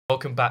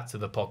Welcome back to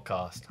the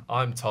podcast.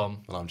 I'm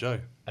Tom. And I'm Joe.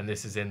 And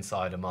this is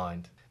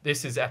InsideAMind.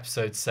 This is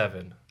episode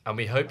 7, and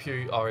we hope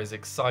you are as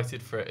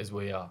excited for it as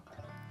we are.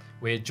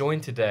 We are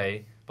joined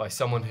today by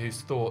someone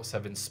whose thoughts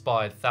have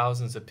inspired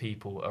thousands of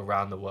people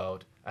around the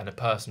world and a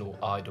personal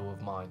idol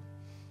of mine.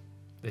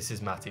 This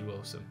is Matty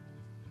Wilson.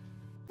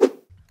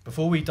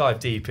 Before we dive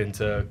deep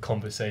into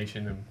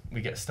conversation and we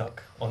get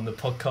stuck on the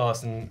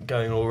podcast and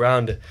going all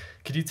around it,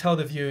 could you tell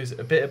the viewers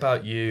a bit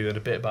about you and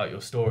a bit about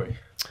your story?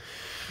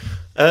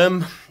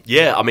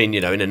 Yeah, I mean,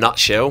 in a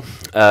nutshell,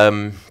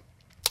 I'm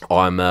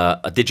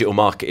a digital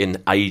marketing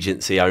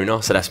agency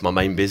owner, so that's my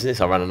main business.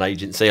 I run an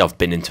agency. I've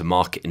been into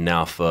marketing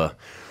now for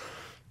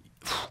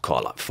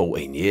like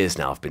 14 years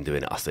now. I've been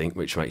doing it, I think,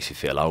 which makes you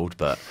feel old.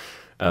 But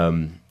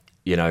I'm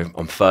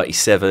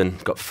 37,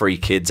 got 3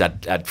 kids.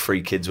 Had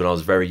 3 kids when I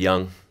was very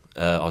young.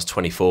 I was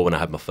 24 when I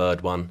had my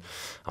 3rd one.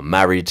 I'm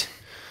married.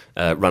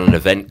 Run an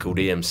event called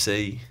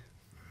EMC.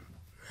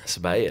 That's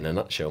about it in a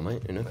nutshell,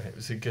 mate. It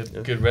was a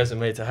good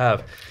resume to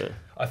have. Yeah.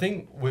 I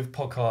think with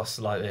podcasts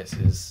like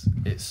this,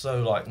 it's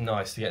so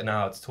nice to get an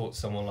hour to talk to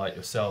someone like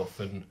yourself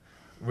and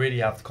really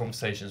have the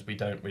conversations we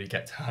don't really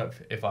get to have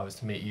if I was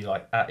to meet you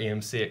at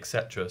EMC,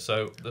 etc.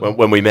 So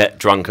when we met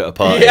drunk at a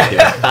party.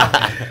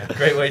 Yeah.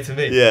 Great way to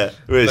meet. Yeah,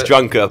 we was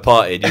drunk at a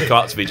party and you came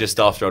up to me just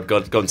after I'd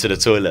gone to the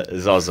toilet,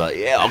 as I was like,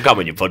 yeah, I'll come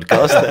on your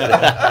podcast.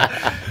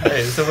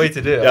 Hey, it's a way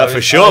to do it. Yeah,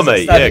 for sure,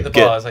 mate. Yeah, at the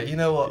bar, I was like, you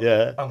know what?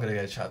 Yeah. I'm going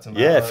to go chat to Matt.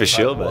 Yeah, for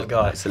sure, what a mate.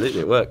 guy. Absolutely,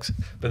 it works.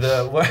 But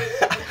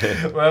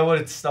where I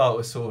wanted to start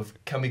was sort of,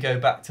 can we go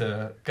back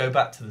to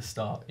the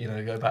start?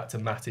 Go back to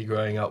Matty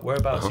growing up.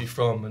 Whereabouts are you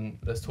from? And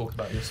let's talk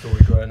about your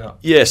story growing up.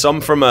 Yeah, so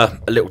I'm from a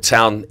little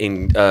town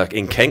in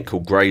Kent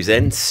called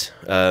Gravesend. It's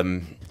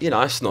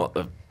not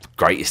the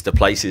greatest of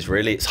places,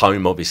 really. It's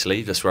home,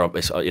 obviously. That's where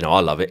I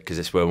love it because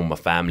it's where all my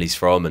family's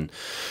from and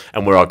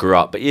where I grew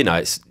up. But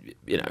it's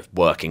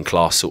working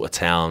class sort of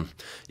town.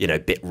 A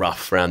bit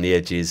rough around the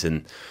edges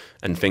and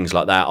things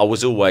like that. I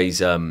was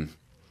always I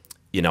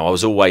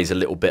was always a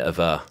little bit of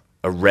a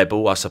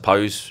rebel, I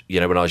suppose.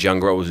 When I was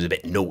younger, I was a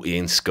bit naughty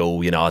in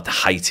school. I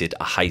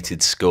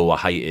hated school. I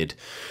hated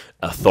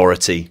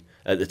authority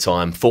at the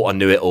time. Thought I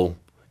knew it all.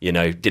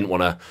 Didn't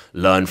want to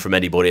learn from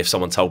anybody. If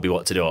someone told me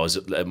what to do,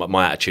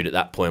 my attitude at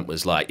that point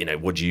was like,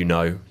 what do you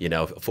know?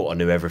 I thought I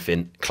knew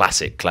everything.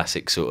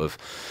 Classic sort of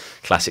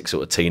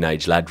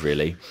teenage lad,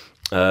 really.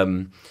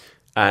 From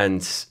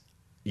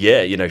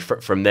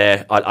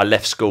there, I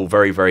left school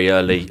very, very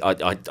early.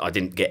 I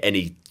didn't get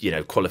any,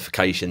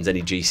 qualifications,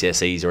 any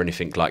GCSEs or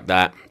anything like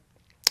that.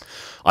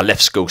 I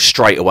left school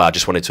straight away. I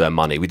just wanted to earn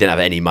money. We didn't have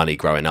any money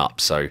growing up,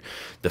 so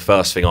the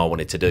first thing I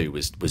wanted to do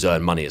was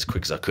earn money as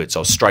quick as I could. So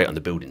I was straight on the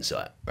building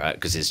site, right?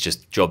 Because there's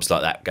just jobs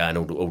like that going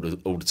all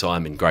the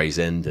time in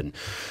Gravesend, and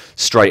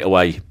straight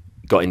away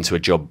got into a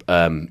job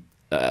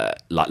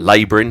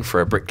labouring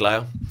for a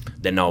bricklayer.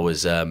 Then I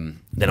was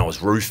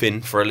roofing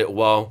for a little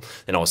while.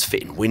 Then I was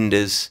fitting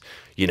windows.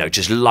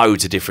 Just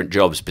loads of different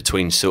jobs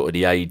between sort of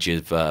the age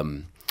of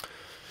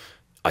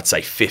I'd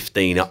say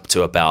 15 up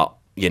to about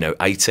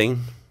 18.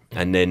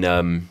 And then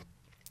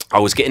I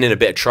was getting in a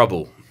bit of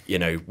trouble,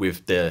 they're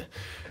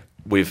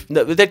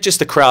just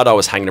the crowd I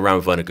was hanging around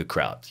with weren't a good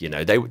crowd.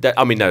 They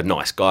were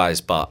nice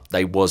guys, but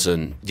they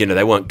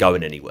weren't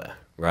going anywhere,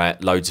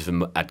 right? Loads of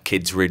them had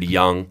kids really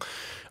young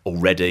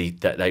already,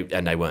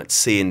 and they weren't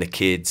seeing the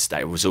kids.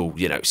 They was all,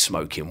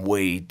 smoking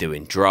weed,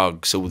 doing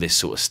drugs, all this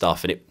sort of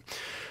stuff. And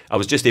I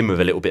was just in with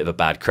a little bit of a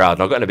bad crowd.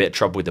 And I got in a bit of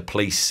trouble with the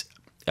police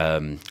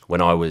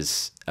when I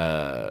was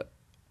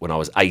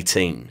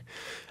 18.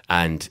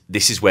 And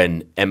this is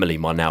when Emily,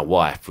 my now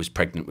wife, was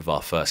pregnant with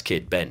our first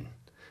kid, Ben,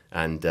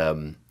 and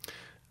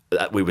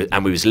we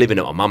was living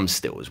at my mum's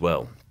still as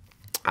well.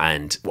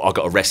 And I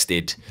got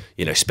arrested,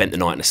 spent the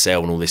night in a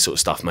cell and all this sort of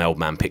stuff. My old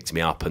man picked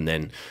me up, and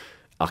then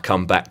I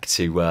come back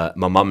to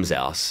my mum's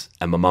house,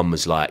 and my mum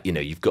was like,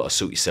 you've got to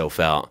sort yourself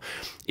out.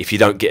 If you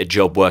don't get a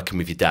job working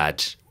with your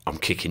dad, I'm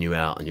kicking you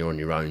out, and you're on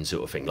your own,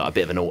 sort of thing, like a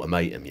bit of an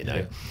ultimatum,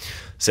 Yeah.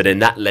 So then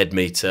that led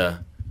me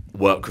to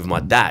work with my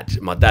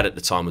dad. My dad at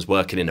the time was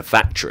working in a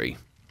factory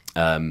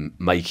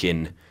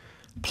making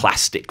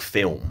plastic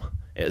film.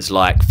 It was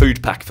like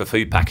food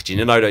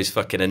packaging. Those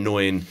fucking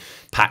annoying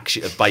packs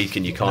of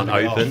bacon you can't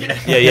open.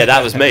 Yeah,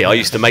 that was me. I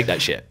used to make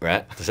that shit,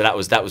 right? So that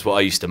was what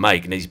I used to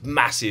make. And these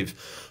massive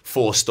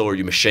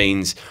 4-story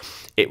machines.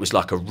 It was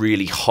like a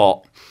really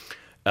hot,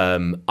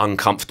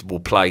 uncomfortable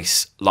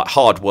place, like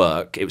hard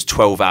work. It was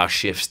 12-hour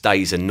shifts,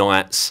 days and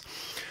nights.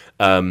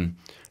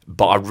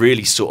 But I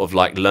really sort of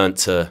learnt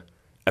to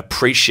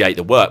appreciate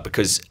the work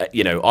because I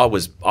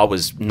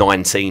was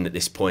 19 at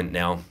this point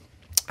now,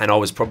 and I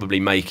was probably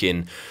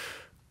making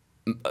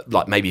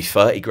maybe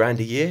 30 grand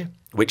a year,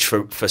 which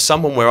for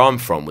someone where I'm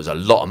from was a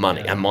lot of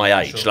money, and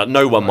my age. Sure.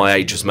 No one my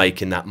age was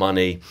making that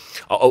money.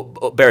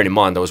 Bearing in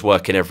mind I was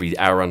working every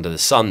hour under the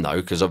sun though,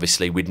 because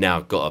obviously we'd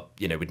now got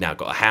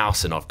a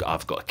house, and I've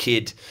got a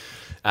kid,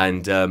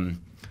 and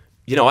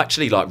I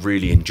actually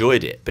really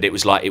enjoyed it. But it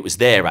was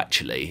there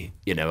actually,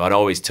 I'd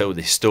always tell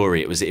this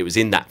story. It was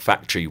in that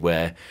factory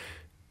where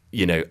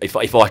you know,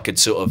 if I could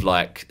sort of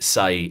like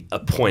say a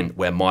point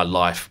where my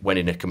life went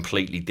in a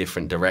completely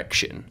different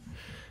direction,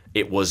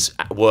 it was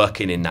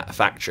working in that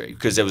factory,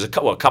 because there was a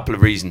couple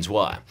of reasons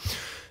why.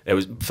 It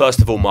was,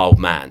 first of all, my old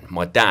man,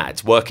 my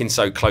dad, working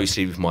so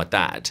closely with my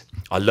dad,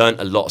 I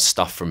learned a lot of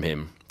stuff from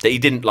him that he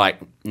didn't like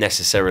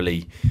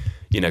necessarily,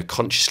 you know,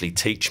 consciously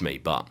teach me.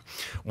 But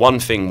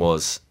one thing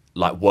was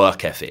like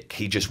work ethic.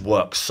 He just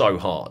worked so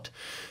hard.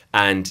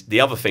 And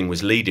the other thing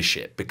was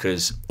leadership,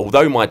 because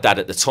although my dad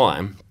at the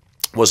time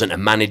wasn't a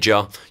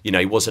manager, you know,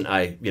 he wasn't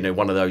a, you know,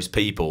 one of those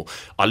people,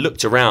 I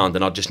looked around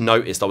and I just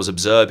noticed, I was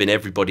observing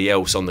everybody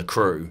else on the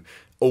crew,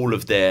 all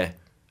of their,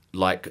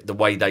 like the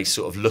way they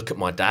sort of look at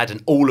my dad,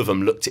 and all of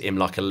them looked at him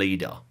like a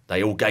leader.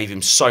 They all gave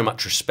him so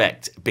much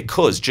respect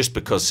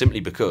simply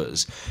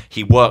because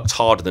he worked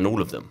harder than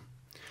all of them.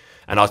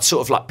 And I'd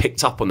sort of like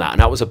picked up on that, and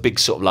that was a big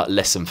sort of like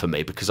lesson for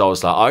me, because I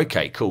was like,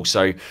 okay, cool.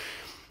 So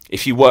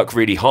if you work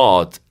really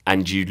hard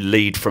and you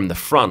lead from the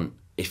front,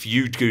 if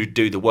you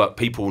do the work,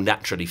 people will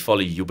naturally follow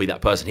you. You'll be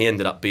that person. He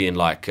ended up being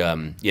like,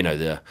 you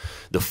know,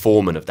 the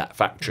foreman of that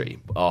factory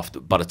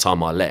by the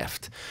time I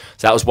left.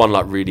 So that was one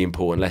like really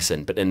important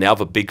lesson. But then the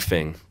other big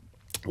thing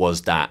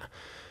was that,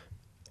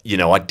 you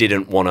know, I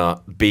didn't want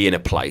to be in a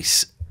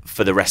place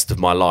for the rest of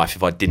my life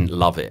if I didn't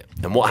love it.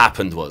 And what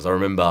happened was, I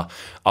remember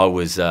I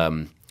was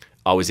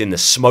in the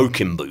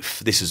smoking booth.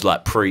 This was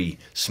like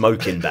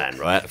pre-smoking ban,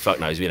 right? Fuck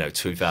knows, you know,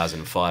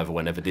 2005 or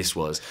whenever this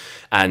was.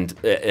 And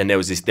there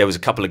was a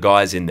couple of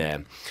guys in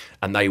there,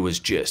 and they was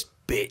just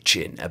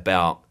bitching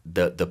about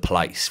the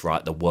place,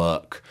 right? The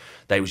work.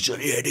 They was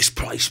just, yeah, this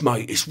place,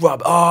 mate, it's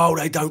rubbish. Oh,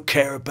 they don't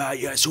care about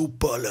you. It's all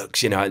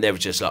bollocks, you know. And they were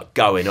just like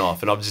going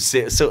off, and I was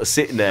just sort of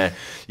sitting there,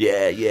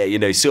 yeah, you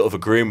know, sort of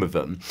agreeing with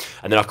them.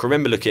 And then I can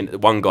remember looking at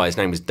one guy. His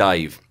name was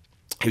Dave.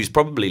 He was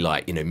probably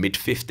like, you know,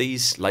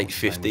 mid-50s, late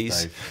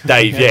 50s.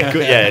 Dave, yeah,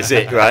 yeah, that's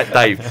it, right?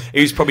 Dave.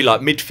 He was probably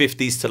like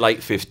mid-50s to late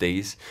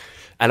 50s.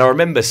 And I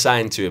remember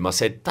saying to him, I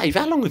said, Dave,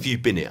 how long have you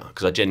been here?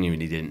 Because I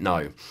genuinely didn't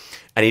know.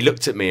 And he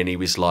looked at me and he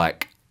was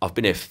like, I've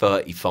been here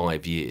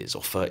 35 years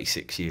or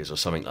 36 years or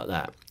something like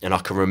that. And I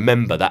can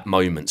remember that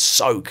moment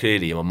so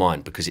clearly in my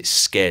mind, because it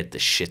scared the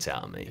shit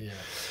out of me.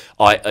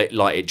 Yeah.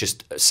 Like it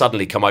just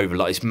suddenly come over,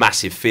 like this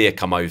massive fear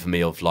come over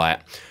me of like,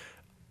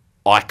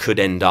 I could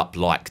end up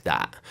like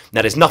that.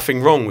 Now, there's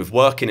nothing wrong with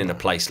working in a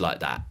place like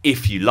that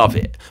if you love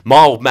it.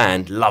 My old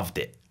man loved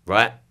it,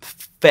 right?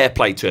 Fair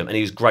play to him, and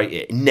he was great at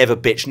it. Never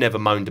bitched, never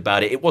moaned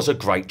about it. It was a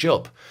great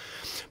job.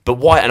 But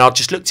why? And I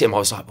just looked at him, I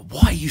was like,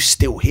 why are you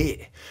still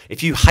here?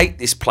 If you hate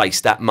this place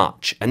that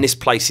much, and this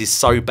place is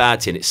so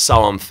bad to you, and it's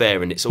so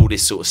unfair, and it's all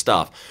this sort of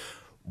stuff,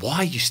 why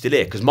are you still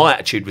here? Because my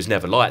attitude was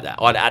never like that.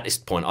 At this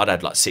point, I'd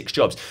had like 6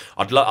 jobs.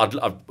 I'd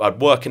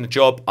work in a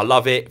job. I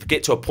love it. If I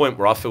get to a point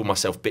where I feel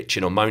myself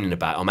bitching or moaning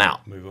about it, I'm out.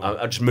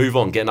 I just move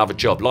on, get another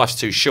job. Life's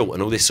too short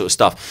and all this sort of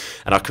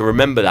stuff. And I can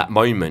remember that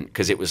moment,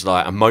 because it was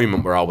like a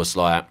moment where I was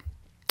like,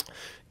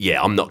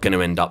 yeah, I'm not going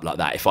to end up like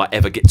that. If I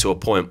ever get to a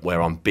point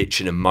where I'm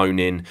bitching and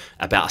moaning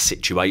about a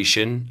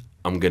situation,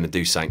 I'm going to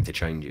do something to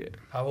change it.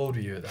 How old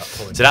were you at that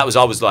point?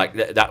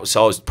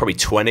 So I was probably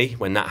 20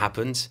 when that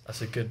happened.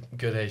 That's a good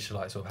age to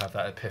like sort of have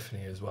that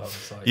epiphany as well.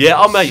 It's like,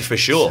 yeah, mate, for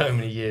sure. So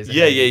many years.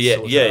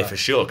 Yeah, for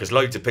sure. Because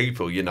loads of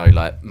people, you know,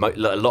 like a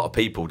lot of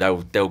people,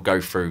 they'll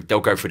go through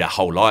their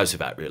whole lives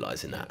without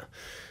realising that.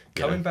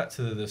 Coming back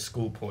to the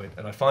school point,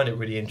 and I find it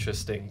really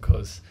interesting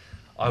because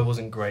I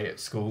wasn't great at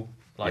school.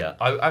 Like, yeah.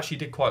 I actually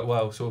did quite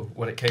well sort of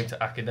when it came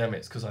to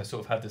academics, because I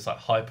sort of had this like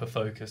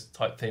hyper-focused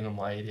type thing on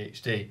my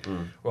ADHD,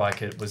 where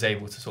I was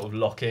able to sort of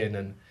lock in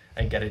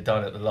and get it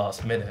done at the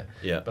last minute.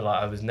 Yeah. But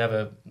like I was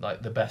never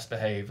like the best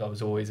behaved. I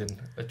was always in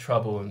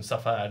trouble and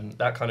stuff like that, and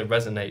that kind of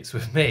resonates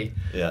with me.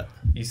 Yeah.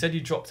 You said you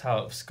dropped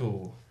out of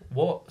school.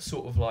 What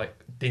sort of like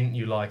didn't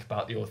you like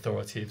about the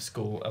authority of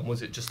school, and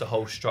was it just the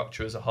whole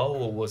structure as a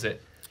whole, or was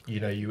it, you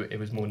know, it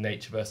was more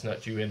nature versus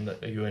nurture?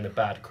 You were in a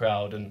bad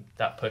crowd and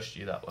that pushed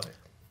you that way?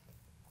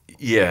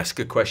 Yeah, it's a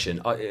good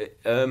question.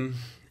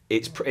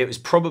 It was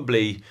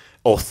probably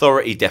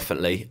authority,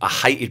 definitely. I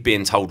hated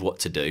being told what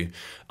to do.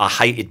 I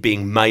hated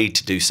being made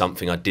to do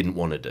something I didn't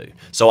want to do.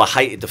 So I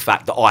hated the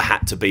fact that I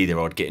had to be there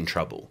or I'd get in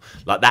trouble.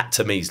 Like that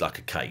to me is like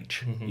a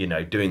cage, you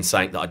know, doing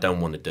something that I don't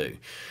want to do.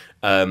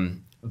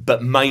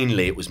 But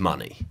mainly it was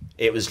money.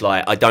 It was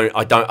like I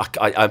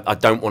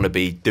don't want to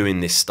be doing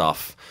this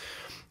stuff.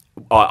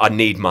 I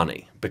need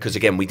money, because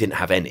again, we didn't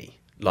have any.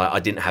 Like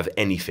I didn't have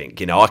anything,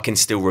 you know. I can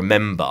still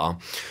remember,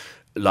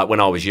 like when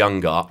I was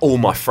younger, all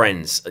my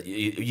friends,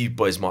 you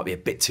boys might be a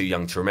bit too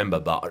young to remember,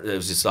 but there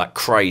was this like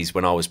craze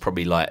when I was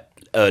probably like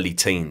early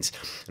teens,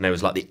 and there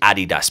was like the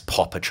Adidas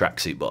popper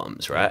tracksuit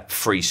bottoms, right?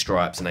 3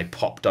 stripes, and they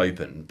popped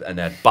open, and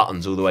they had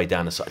buttons all the way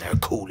down the side. They were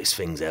the coolest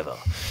things ever.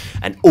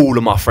 And all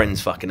of my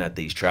friends fucking had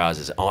these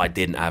trousers. I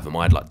didn't have them.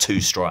 I had like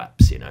 2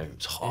 stripes, you know. It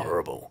was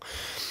horrible.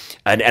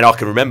 And I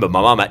can remember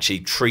my mum actually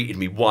treated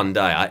me one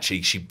day.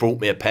 She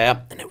brought me a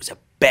pair, and it was a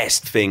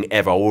best thing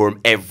ever. I wore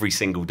them every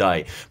single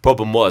day.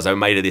 Problem was, they were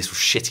made of this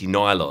shitty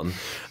nylon,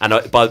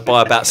 and by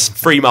about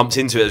 3 months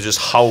into it, there was just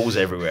holes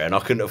everywhere, and I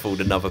couldn't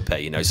afford another pair,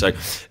 you know. So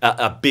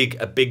a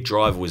big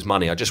driver was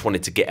money. I just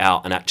wanted to get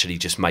out and actually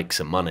just make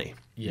some money.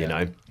 Yeah. You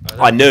know,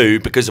 I knew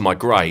because of my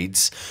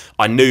grades,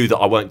 I knew that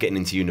I weren't getting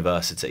into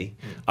university.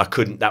 I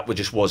couldn't. That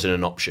just wasn't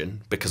an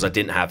option because I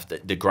didn't have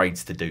the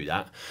grades to do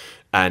that.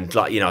 And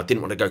like, you know, I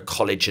didn't want to go to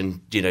college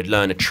and, you know,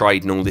 learn a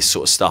trade and all this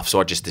sort of stuff. So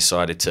I just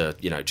decided to,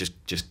 you know,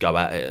 just go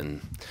at it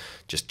and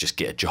just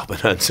get a job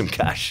and earn some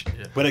cash.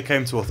 Yeah. When it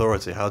came to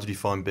authority, how did you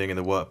find being in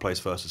the workplace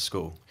versus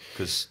school?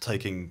 Because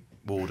taking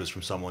orders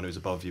from someone who's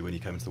above you when you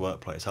came into the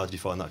workplace, how did you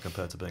find that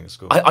compared to being at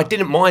school? I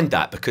didn't mind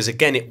that because,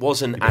 again, it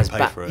wasn't as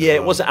bad. Yeah,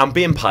 it wasn't. I'm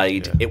being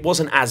paid. Yeah. It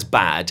wasn't as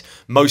bad.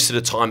 Most of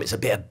the time, it's a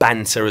bit of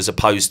banter as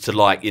opposed to,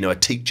 like, you know, a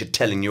teacher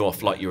telling you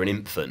off like you're an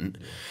infant.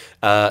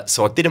 Yeah.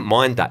 So I didn't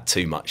mind that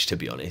too much, to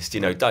be honest.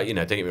 Don't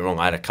get me wrong.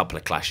 I had a couple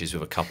of clashes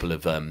with a couple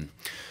of,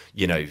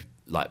 you know,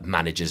 like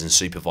managers and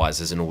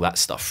supervisors and all that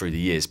stuff through the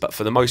years, but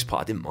for the most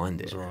part, I didn't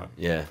mind it. That's all right.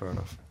 Yeah, fair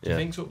enough. Do you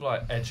think sort of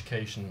like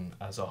education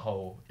as a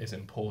whole is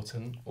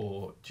important,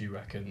 or do you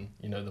reckon,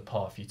 you know, the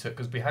path you took?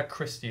 Because we had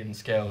Christian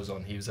Scales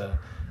on. He was a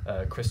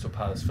Crystal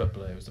Palace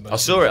footballer. He was the most. I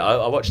saw it.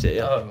 I watched it.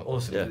 Yeah. Oh,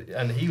 awesome!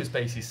 Yeah. And he was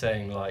basically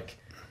saying like,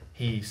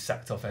 he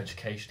sacked off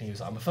education. He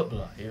was like, I'm a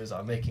footballer. He was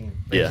like, making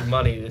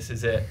money. This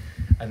is it.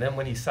 And then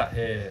when he sat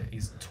here,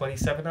 he's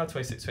 27 now,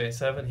 26,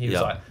 27. He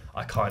was like,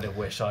 I kind of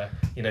wish I,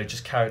 you know,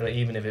 just carried on,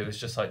 even if it was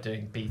just like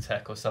doing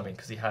BTEC or something,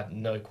 because he had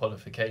no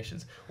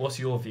qualifications. What's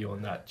your view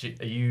on that?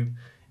 Are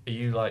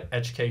you like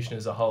education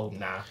as a whole?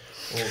 Nah.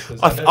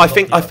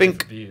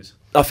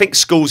 I think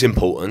school's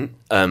important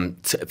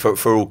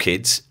for all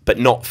kids, but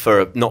not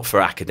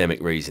for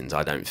academic reasons.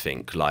 I don't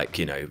think, like,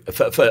 you know,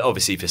 for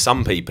obviously for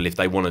some people, if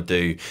they want to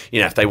do, you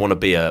know, if they want to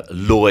be a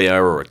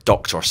lawyer or a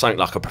doctor or something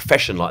like a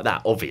profession like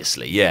that,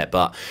 obviously, yeah.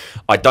 But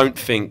I don't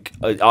think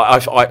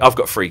I've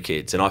got 3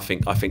 kids, and I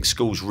think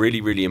school's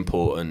really, really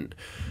important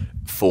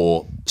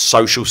for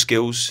social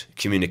skills,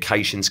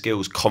 communication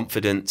skills,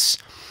 confidence.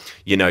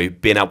 You know,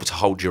 being able to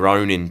hold your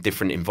own in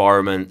different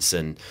environments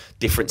and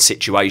different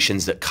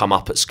situations that come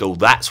up at school.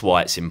 That's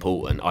why it's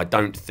important. I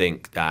don't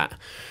think that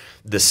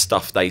the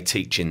stuff they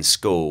teach in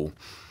school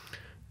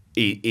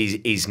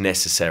is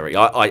necessary.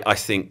 I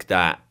think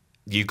that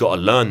you've got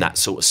to learn that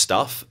sort of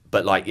stuff.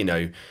 But, like, you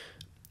know,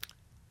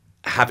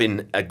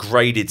 having a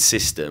graded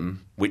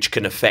system which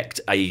can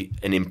affect an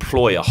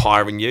employer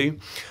hiring you,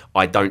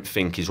 I don't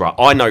think is right.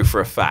 I know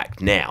for a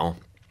fact now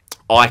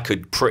I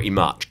could pretty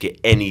much get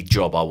any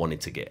job I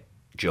wanted to get.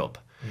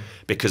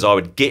 Because I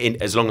would get in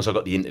as long as I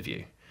got the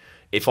interview.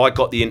 If I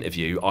got the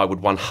interview, I would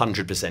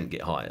 100%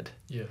 get hired.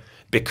 Yeah.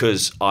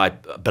 Because I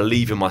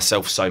believe in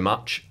myself so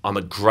much. I'm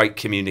a great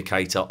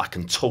communicator. I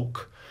can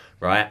talk,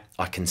 right?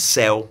 I can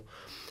sell,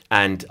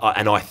 and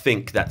I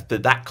think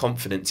that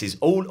confidence is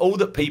all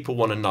that people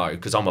want to know.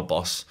 Because I'm a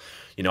boss.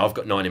 You know, I've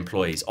got 9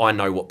 employees. I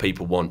know what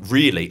people want.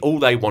 Really, all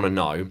they want to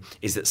know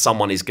is that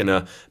someone is going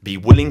to be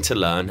willing to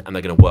learn and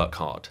they're going to work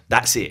hard.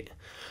 That's it.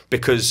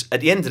 Because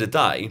at the end of the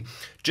day,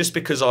 just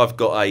because I've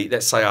got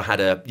let's say I had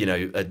a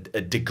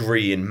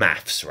degree in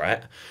maths,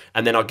 right?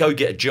 And then I go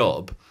get a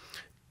job,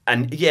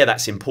 and yeah,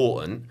 that's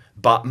important,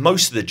 but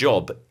most of the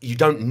job, you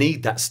don't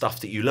need that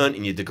stuff that you learnt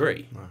in your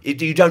degree.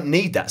 Right. You don't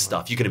need that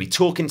stuff. You're going to be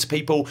talking to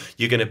people,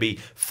 you're going to be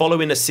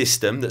following a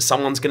system that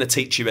someone's going to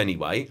teach you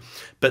anyway,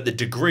 but the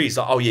degree is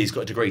like, oh yeah, he's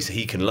got a degree so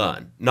he can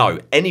learn. No,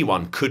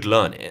 anyone could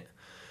learn it,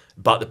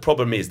 but the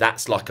problem is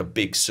that's like a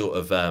big sort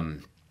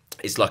of...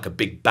 it's like a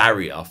big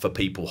barrier for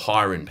people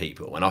hiring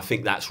people, and I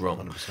think that's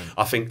wrong.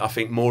 100%. I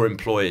think more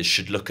employers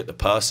should look at the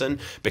person,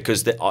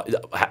 because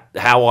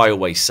how I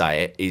always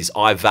say it is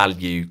I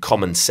value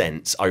common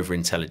sense over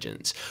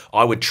intelligence.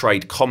 I would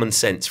trade common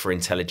sense for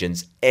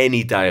intelligence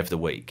any day of the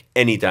week.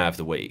 Any day of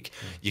the week.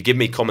 You give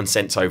me common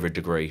sense over a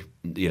degree,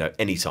 you know,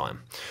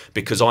 anytime,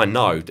 because I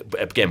know that,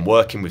 again,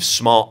 working with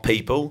smart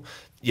people.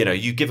 You know,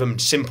 you give them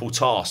simple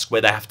tasks where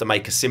they have to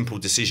make a simple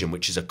decision,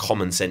 which is a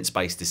common sense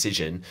based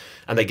decision,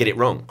 and they get it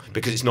wrong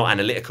because it's not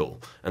analytical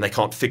and they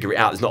can't figure it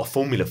out. There's not a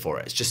formula for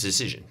it. It's just a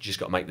decision. You just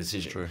got to make the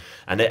decision. True.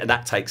 And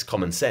that takes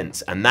common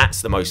sense, and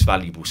that's the most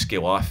valuable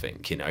skill, I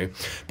think. You know,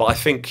 but I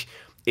think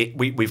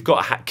we've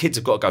got kids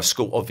have got to go to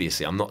school.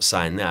 Obviously, I'm not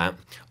saying that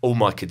all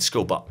my kids'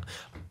 school, but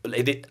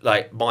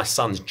like my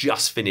son's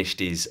just finished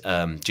his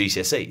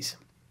GCSEs.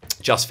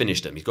 Just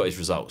finished them. He's got his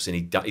results, and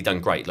he done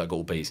great, like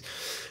all B's.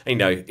 And, you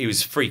know, he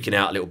was freaking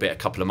out a little bit a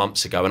couple of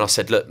months ago, and I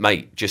said, look,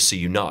 mate, just so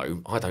you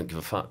know, I don't give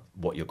a fuck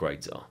what your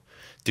grades are.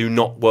 Do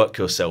not work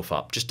yourself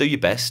up. Just do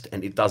your best,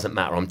 and it doesn't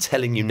matter. I'm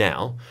telling you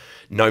now,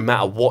 no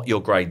matter what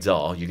your grades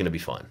are, you're going to be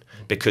fine,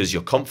 because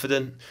you're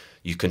confident,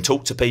 you can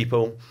talk to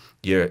people,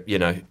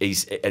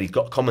 he's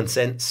got common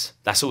sense.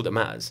 That's all that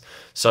matters.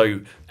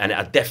 So, and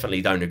I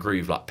definitely don't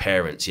agree with like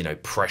parents, you know,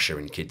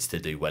 pressuring kids to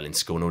do well in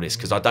school and all this,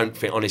 because I don't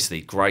think,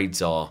 honestly,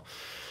 grades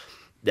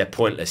they're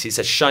pointless. It's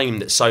a shame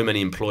that so many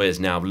employers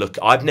now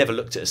I've never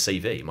looked at a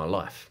CV in my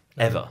life.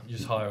 ever. You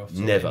just hire off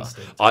Never.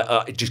 instinct.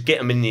 I just get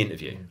them in the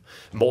interview.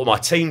 What my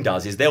team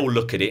does is they'll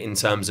look at it in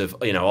terms of,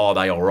 you know, are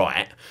they all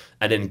right?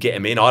 And then get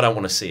them in. I don't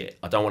want to see it.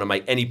 I don't want to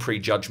make any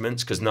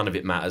prejudgments because none of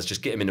it matters.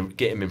 Just get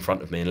them in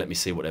front of me and let me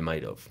see what they're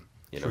made of.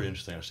 It's really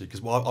interesting, actually,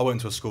 because I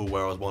went to a school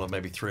where I was one of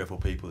maybe 3 or 4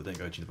 people that didn't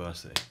go to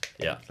university.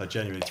 Yeah. Like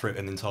genuinely 3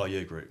 in the entire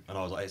year group. And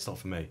I was like, it's not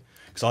for me.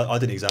 Because I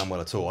didn't exam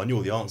well at all. I knew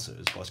all the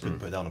answers, but I just couldn't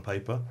put it down on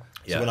paper.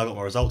 So when I got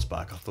my results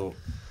back, I thought,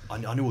 I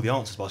knew all the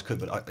answers, but I just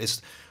couldn't. But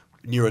it's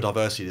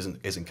neurodiversity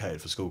isn't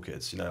catered for school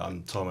kids. You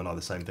know, Tom and I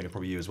the same thing, and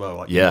probably you as well.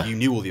 Like, you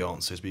knew all the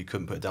answers, but you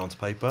couldn't put it down to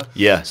paper.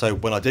 Yeah. So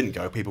when I didn't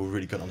go, people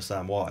really couldn't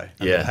understand why.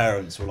 And the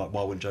parents were like,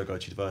 why wouldn't Joe go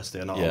to university?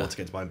 And I want to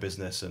get into my own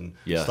business and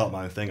start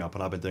my own thing up.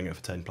 And I've been doing it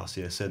for 10 plus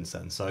years since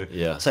then. So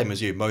same as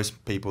you,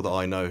 most people that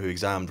I know who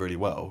examined really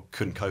well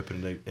couldn't cope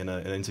in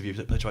an interview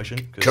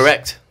situation.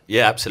 Correct.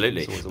 Yeah,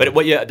 absolutely. But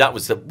that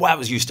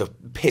was used to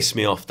piss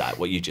me off. That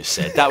what you just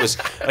said. That was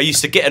I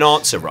used to get an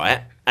answer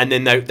right, and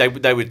then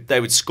they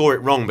would score it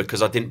wrong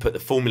because I didn't put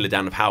the formula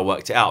down of how I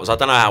worked it out. I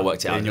don't know how I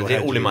worked it out. I did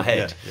it all in my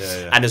head.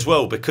 Yeah. And as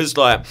well because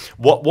like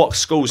what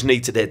schools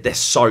need to they're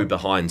so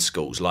behind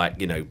schools.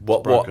 Like, you know,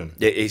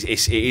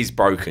 it is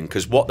broken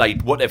because what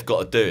they've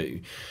got to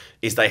do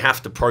is they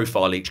have to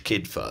profile each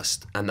kid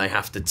first, and they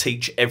have to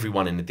teach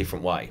everyone in a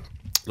different way.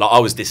 Like, I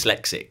was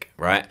dyslexic,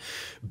 right?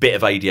 Bit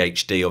of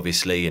ADHD,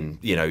 obviously, and,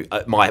 you know,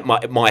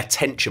 my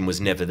attention was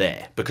never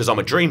there because I'm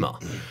a dreamer.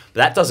 But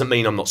that doesn't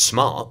mean I'm not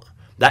smart.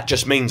 That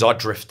just means I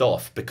drift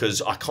off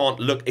because I can't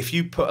look. If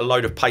you put a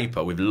load of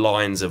paper with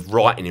lines of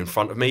writing in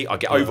front of me, I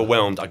get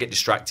overwhelmed, I get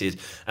distracted,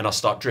 and I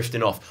start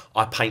drifting off.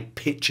 I paint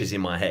pictures in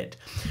my head.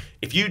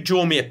 If you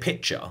draw me a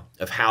picture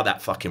of how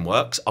that fucking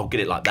works, I'll get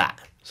it like that.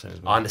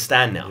 I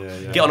understand now.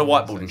 Get on a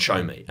whiteboard and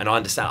show me. And I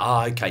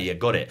understand, okay, yeah,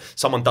 got it.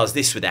 Someone does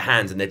this with their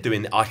hands and they're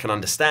doing I can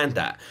understand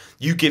that.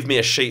 You give me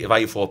a sheet of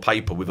A4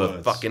 paper with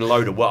a fucking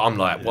load of work, I'm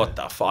like, what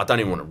the fuck? I don't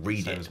even want to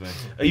read it.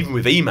 Even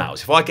with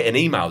emails. If I get an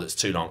email that's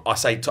too long, I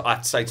say to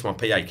my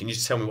PA, can you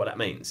just tell me what that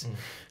means?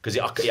 Because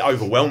it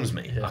overwhelms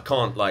me. I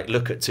can't like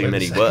look at too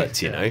many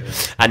words, you know.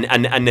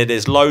 And then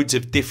there's loads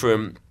of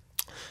different,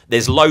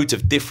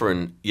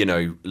 you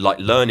know, like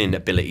learning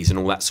abilities and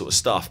all that sort of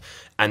stuff.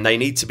 And they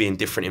need to be in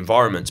different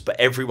environments, but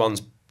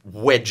everyone's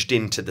wedged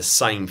into the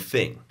same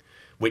thing,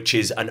 which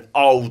is an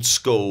old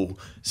school,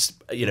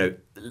 you know,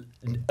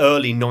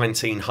 early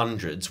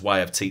 1900s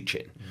way of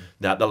teaching.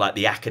 They're like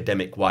the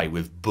academic way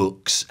with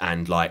books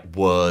and like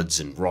words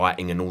and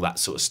writing and all that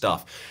sort of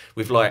stuff.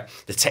 With like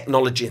the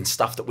technology and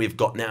stuff that we've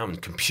got now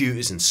and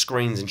computers and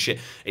screens and shit,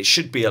 it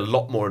should be a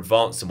lot more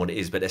advanced than what it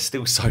is, but they're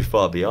still so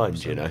far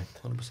behind, you know.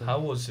 100%. How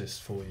was this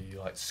for you,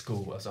 like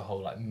school as a whole,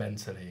 like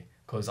mentally?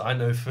 Because I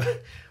know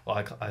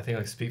I think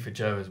I speak for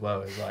Joe as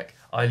well. It's like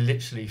I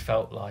literally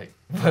felt like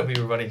when we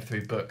were running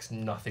through books,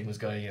 nothing was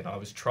going in. I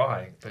was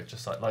trying, but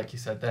just like you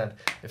said then,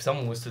 if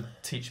someone was to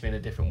teach me in a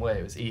different way,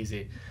 it was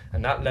easy.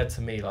 And that led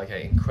to me like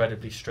getting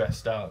incredibly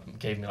stressed out and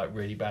gave me like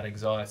really bad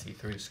anxiety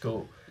through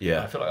school. Yeah.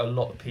 And I feel like a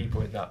lot of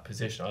people in that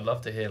position, I'd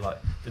love to hear like,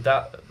 did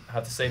that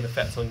have the same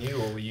effect on you,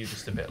 or were you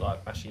just a bit like,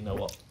 actually, you know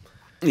what?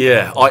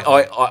 Yeah,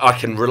 I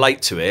can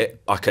relate to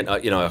it. I can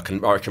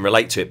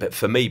relate to it. But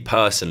for me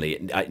personally,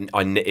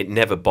 it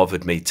never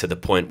bothered me to the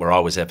point where I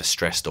was ever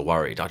stressed or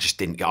worried. I just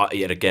didn't.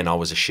 Yet again, I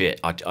was a shit.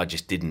 I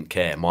just didn't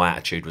care. My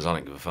attitude was I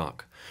don't give a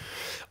fuck.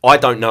 I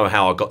don't know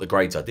how I got the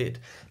grades I did.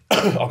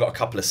 I got a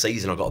couple of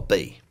C's and I got a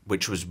B,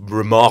 which was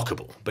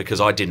remarkable because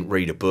I didn't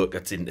read a book. I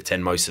didn't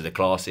attend most of the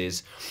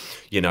classes,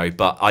 you know.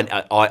 But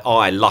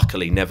I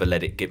luckily never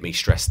let it get me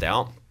stressed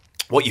out.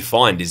 What you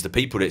find is the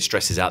people that it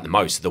stresses out the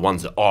most are the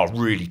ones that are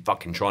really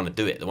fucking trying to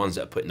do it, the ones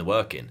that are putting the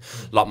work in.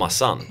 Like my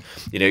son,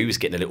 you know, he was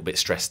getting a little bit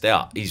stressed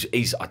out.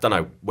 He's I don't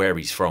know where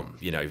he's from,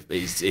 you know.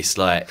 It's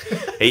like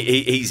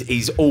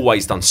he's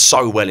always done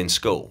so well in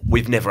school.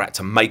 We've never had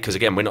to make, because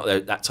again, we're not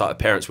that type of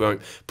parents. We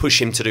won't push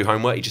him to do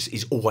homework.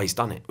 He's always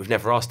done it. We've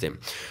never asked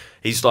him.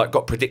 He's like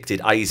got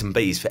predicted A's and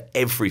B's for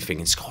everything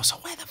in school. So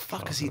where the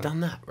fuck has he done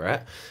that,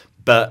 right?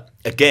 But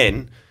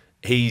again,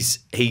 he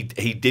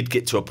did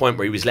get to a point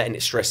where he was letting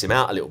it stress him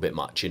out a little bit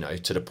much, you know,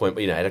 to the point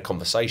where, you know, had a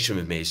conversation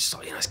with me. He's just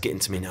like, you know, it's getting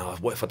to me now.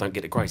 What if I don't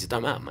get the grades? It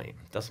don't matter, mate.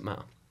 It doesn't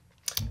matter.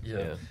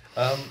 Yeah.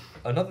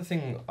 Another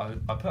thing, I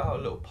put out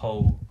a little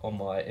poll on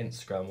my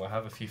Instagram where I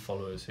have a few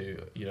followers who,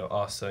 you know,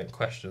 ask certain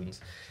questions.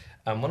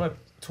 And when I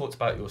talked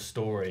about your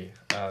story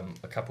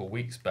a couple of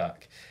weeks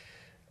back,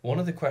 one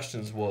of the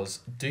questions was,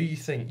 do you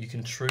think you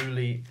can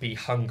truly be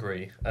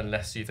hungry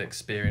unless you've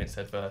experienced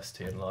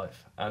adversity in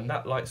life? And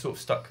that like sort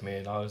of stuck me,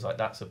 and I was like,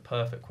 that's a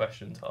perfect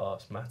question to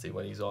ask Matty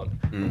when he's on.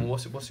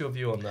 What's your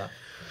view on that?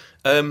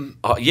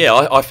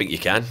 Yeah, I think you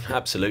can.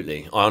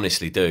 Absolutely. I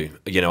honestly do.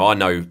 You know, I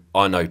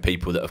know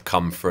people that have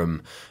come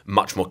from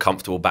much more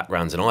comfortable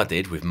backgrounds than I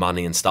did with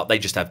money and stuff. They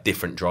just have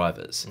different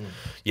drivers.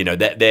 You know,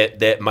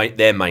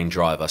 their main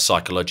driver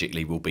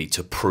psychologically will be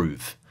to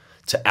prove,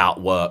 to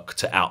outwork,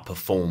 to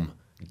outperform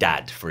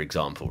dad, for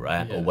example,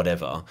 right? Yeah. Or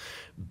whatever.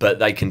 But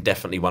they can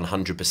definitely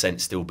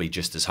 100% still be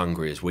just as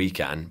hungry as we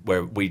can,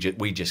 where we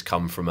just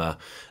come from a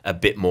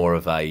bit more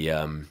of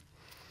a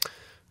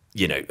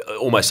you know,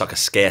 almost like a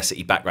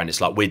scarcity background.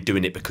 It's like we're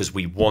doing it because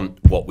we want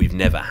what we've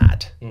never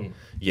had.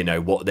 You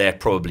know, what they're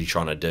probably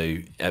trying to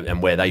do,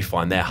 and where they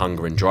find their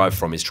hunger and drive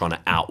from is trying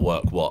to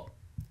outwork what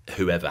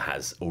whoever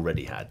has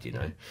already had, you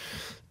know.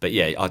 But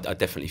yeah, I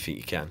definitely think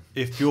you can.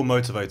 If your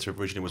motivator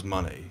originally was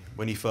money,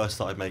 when you first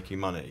started making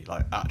money,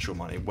 like actual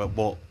money,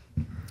 what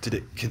did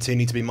it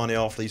continue to be money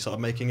after you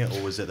started making it,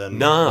 or was it then?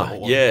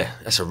 No, yeah,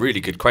 that's a really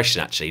good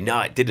question actually. No,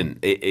 it didn't.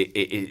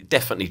 It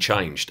definitely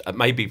changed.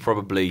 Maybe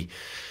probably,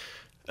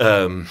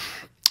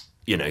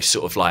 you know,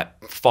 sort of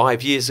like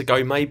 5 years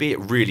ago, maybe it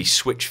really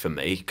switched for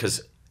me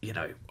because, you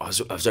know, I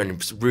was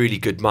earning really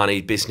good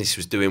money. Business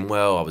was doing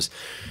well.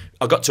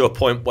 I got to a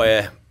point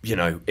where, you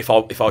know, if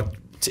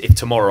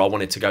tomorrow I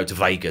wanted to go to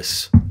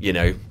Vegas, you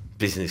know,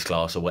 business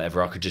class or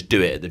whatever, I could just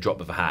do it at the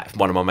drop of a hat. If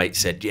one of my mates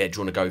said, yeah, do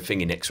you want to go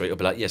thingy next week? I'd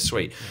be like, yeah,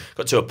 sweet.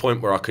 Got to a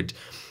point where I could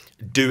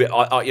do it.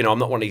 You know, I'm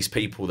not one of these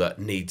people that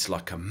needs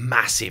like a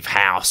massive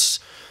house,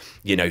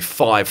 you know,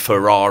 5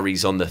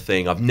 Ferraris on the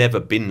thing. I've never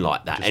been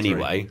like that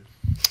anyway.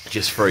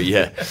 Just 3,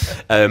 yeah.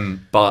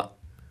 But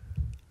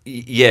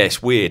yeah,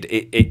 it's weird.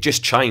 It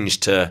just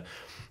changed to,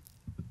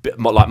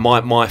 like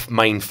my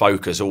main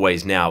focus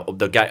always now,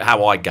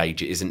 how I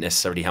gauge it isn't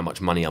necessarily how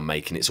much money I'm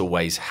making. It's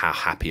always how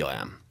happy I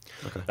am.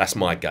 Okay. That's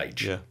my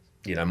gauge. Yeah.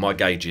 You know, my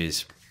gauge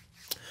is,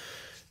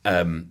 you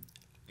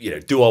know,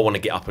 do I want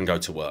to get up and go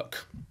to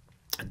work?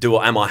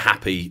 Am I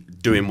happy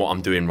doing what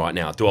I'm doing right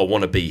now? Do I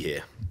want to be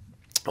here?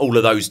 All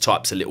of those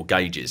types of little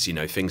gauges, you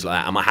know, things like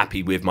that. Am I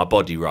happy with my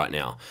body right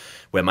now?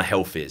 Where my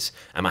health is?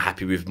 Am I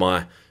happy with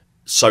my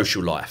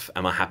social life?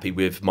 Am I happy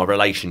with my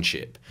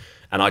relationship?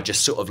 And I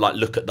just sort of like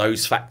look at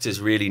those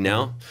factors really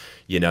now,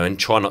 you know, and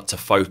try not to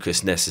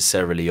focus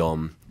necessarily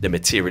on the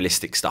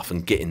materialistic stuff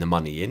and getting the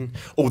money in.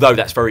 Although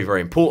that's very, very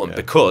important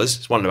because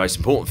it's one of the most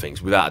important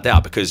things, without a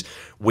doubt, because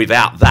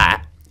without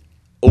that,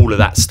 all of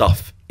that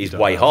stuff is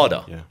way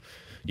harder. Yeah.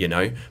 You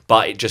know,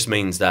 but it just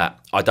means that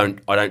I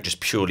don't just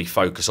purely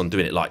focus on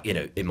doing it like, you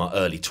know, in my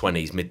early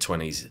 20s, mid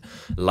 20s,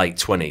 late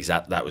 20s.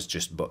 That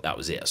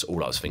was it. That's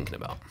all I was thinking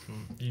about.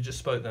 You just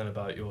spoke then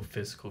about your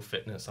physical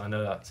fitness. I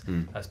know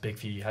that's big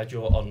for you. You had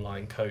your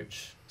online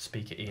coach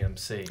speak at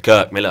EMC.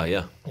 Kirk Miller,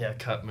 yeah. Yeah,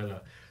 Kirk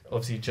Miller.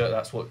 Obviously, Joe,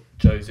 that's what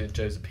Joe's in.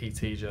 Joe's a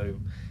PT. Joe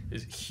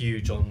is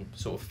huge on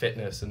sort of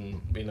fitness,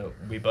 and you know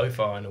we both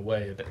are in a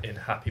way in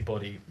happy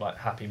body, like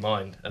happy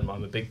mind, and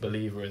I'm a big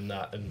believer in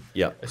that. And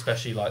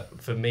especially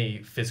like for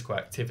me, physical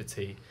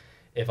activity.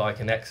 If I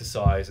can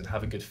exercise and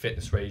have a good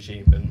fitness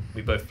regime, and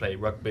we both play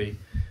rugby.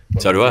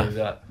 So do I.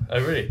 That.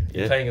 Oh really? Yeah.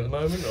 You're playing at the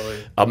moment,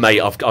 or?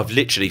 Mate, I've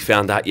literally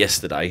found out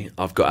yesterday.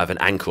 I've got to have an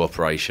ankle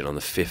operation on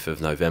the 5th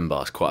of November.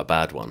 It's quite a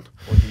bad one.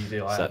 What do you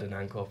do? I had an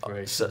ankle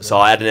operation. So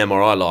I had an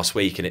MRI last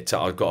week, and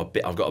I've got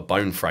a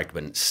bone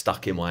fragment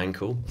stuck in my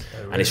ankle,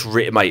 and it's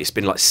mate. It's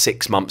been like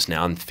 6 months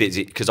now, and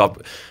because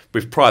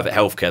with private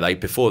healthcare,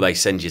 before they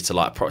send you to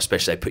like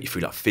especially they put you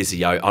through like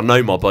physio. I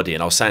know my body,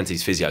 and I was saying to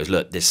these physios,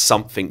 look, there's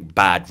something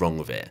bad wrong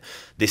with it.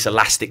 This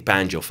elastic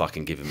band you're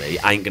fucking giving me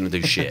ain't going to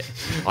do shit.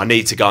 I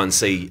need to go and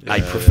see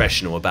a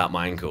professional about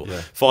my ankle.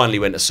 Yeah. Finally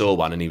went and saw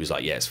one, and he was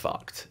like, yeah, it's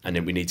fucked. And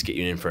then we need to get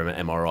you in for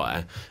an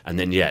MRI. And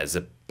then, there's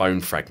a bone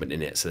fragment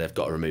in it, so they've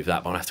got to remove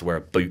that. But I have to wear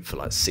a boot for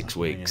like 6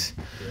 weeks.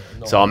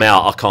 Yeah, so I'm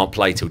out. I can't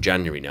play till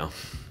January now.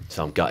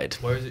 So I'm gutted.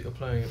 Where is it you're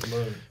playing at the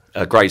moment?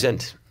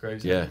 Gravesend.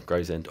 Yeah,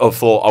 Gravesend. Oh,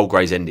 for old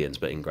Gravesendians,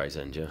 but in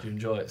Gravesend, yeah. Do you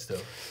enjoy it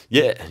still?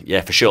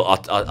 Yeah, for sure.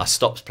 I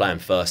stopped playing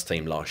first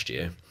team last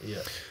year. Yeah.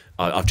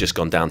 I've just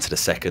gone down to the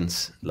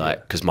seconds,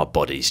 like, because my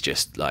body's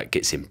just like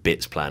gets in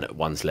bits playing at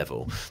ones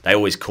level. They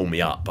always call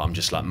me up, but I'm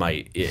just like,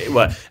 mate.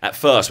 Well, at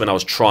first when I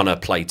was trying to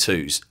play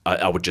twos,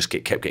 I would just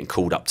kept getting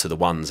called up to the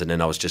ones, and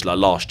then I was just like,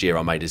 last year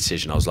I made a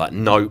decision. I was like,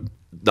 no,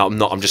 I'm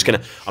not. I'm just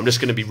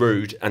gonna be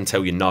rude and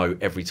tell you no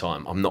every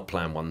time. I'm not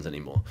playing ones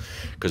anymore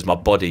because my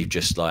body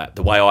just like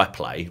the way I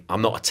play.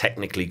 I'm not a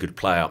technically good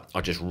player.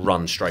 I just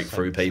run straight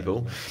through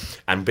people,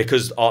 and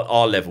because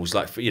our levels,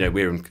 like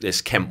we're in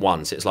this Kent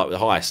ones. It's like the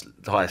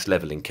highest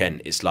level in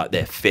Kent. It's like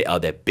they're fitter,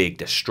 they're big,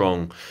 they're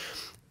strong.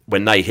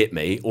 When they hit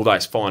me, although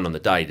it's fine on the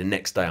day, the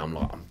next day I'm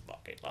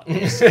fucking like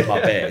this in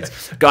my bed.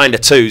 Going to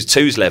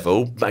twos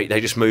level, mate, they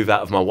just move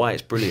out of my way.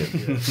 It's brilliant.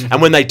 Yeah.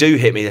 And when they do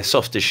hit me, they're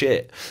soft as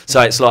shit. So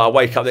it's like I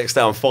wake up the next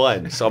day, I'm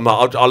fine. So I'm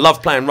like, I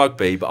love playing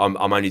rugby, but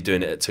I'm only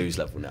doing it at twos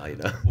level now. You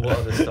know. What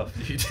other stuff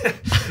do you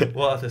do?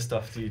 What other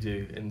stuff do you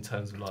do in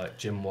terms of like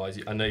gym wise?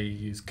 I know you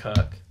use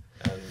Kirk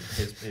and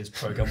his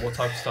program. What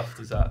type of stuff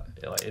does that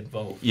like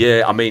involve?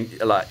 Yeah, I mean,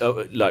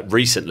 like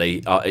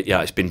recently,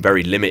 it's been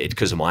very limited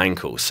because of my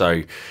ankle.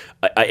 So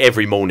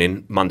every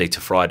morning, Monday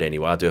to Friday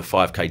anyway, I do a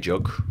 5K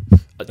jog.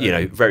 You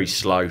know, very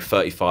slow,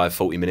 35,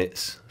 40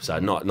 minutes. So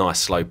not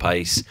nice slow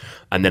pace,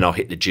 and then I'll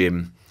hit the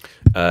gym,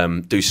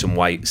 do some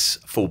weights,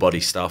 full body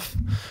stuff,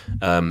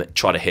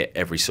 try to hit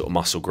every sort of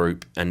muscle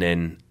group, and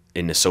then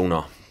in the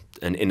sauna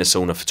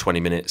for 20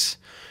 minutes,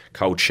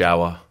 cold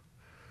shower.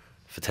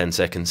 for 10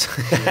 seconds,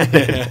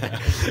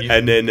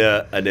 and then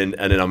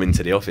I'm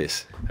into the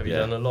office. Have you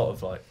done a lot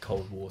of like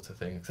cold water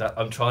things?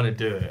 I'm trying to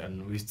do it,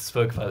 and we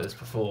spoke about this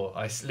before.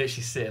 I literally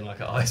sit in like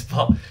an ice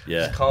bath.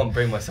 Yeah, just can't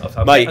bring myself.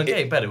 I'm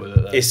getting better with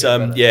it though. It's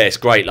yeah, it's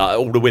great. Like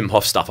all the Wim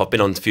Hof stuff, I've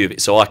been on a few of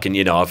it, so I can,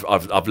 you know,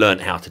 I've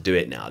learned how to do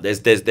it now.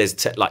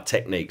 There's like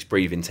techniques,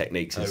 breathing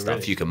techniques and stuff.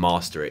 Really? You can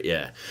master it.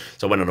 Yeah.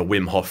 So I went on a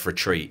Wim Hof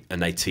retreat,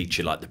 and they teach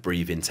you like the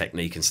breathing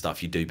technique and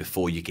stuff you do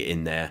before you get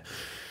in there.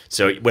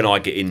 So when I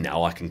get in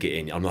now, I can get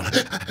in. I'm not,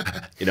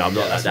 you know, I'm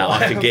not like that.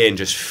 I can get in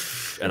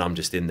just, and I'm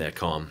just in there,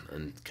 calm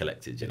and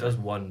collected. It does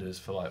wonders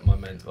for like my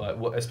mental, like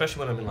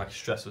especially when I'm in like a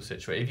stressful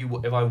situation.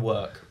 If I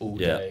work all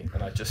day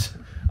and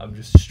I'm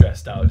just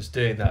stressed out, just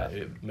doing that,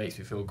 it makes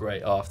me feel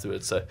great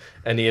afterwards. So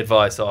any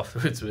advice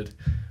afterwards would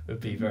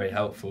be very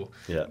helpful.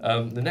 Yeah.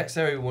 The next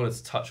area we wanted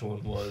to touch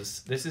on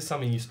was, this is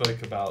something you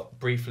spoke about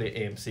briefly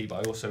at EMC,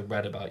 but I also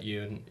read about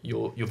you, and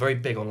you're very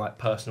big on like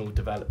personal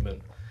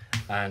development.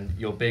 And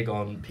you're big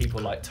on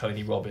people like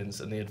Tony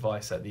Robbins and the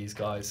advice that these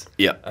guys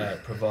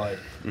provide.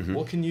 Mm-hmm.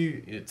 What can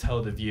you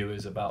tell the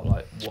viewers about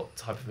like what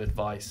type of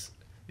advice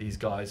these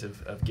guys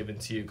have given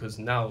to you? Because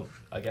now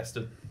I guess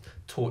the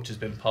torch has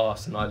been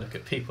passed, and I look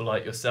at people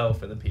like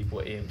yourself and the people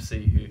at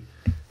EMC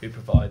who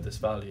provide this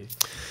value.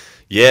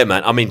 Yeah,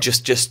 man. I mean,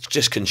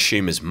 just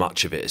consume as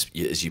much of it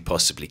as you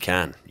possibly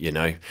can, you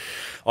know.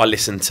 I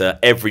listen to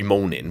every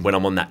morning when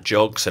I'm on that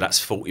jog, so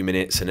that's 40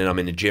 minutes, and then I'm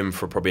in the gym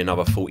for probably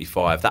another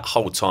 45. That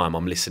whole time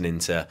I'm listening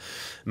to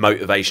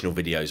motivational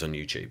videos on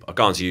YouTube. I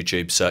go onto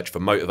YouTube, search for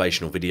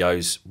motivational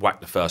videos, whack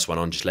the first one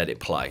on, just let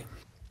it play.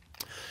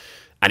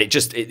 And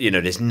you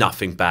know, there's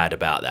nothing bad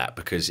about that,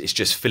 because it's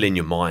just filling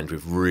your mind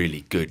with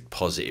really good,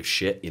 positive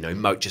shit, you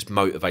know, just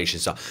motivation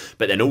stuff.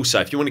 But then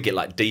also, if you want to get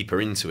like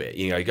deeper into it,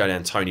 you know, you go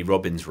down Tony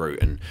Robbins'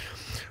 route and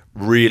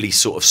really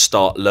sort of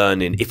start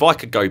learning. If I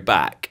could go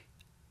back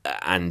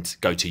and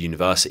go to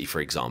university,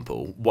 for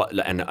example,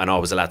 and I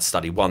was allowed to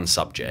study one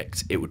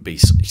subject, it would be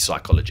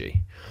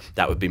psychology.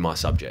 That would be my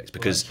subject,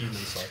 because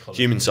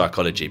human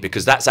psychology,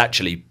 because that's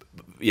actually,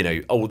 you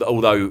know,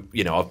 although,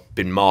 you know, I've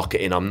been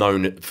marketing, I'm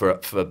known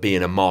for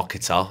being a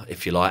marketer,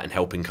 if you like, and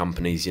helping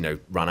companies, you know,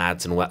 run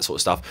ads and all that sort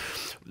of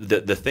stuff.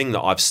 The thing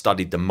that I've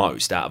studied the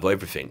most out of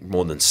everything,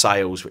 more than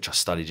sales, which I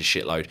studied a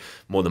shitload,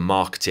 more than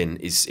marketing,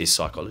 is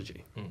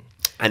psychology.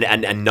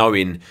 And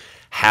knowing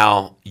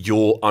how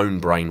your own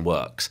brain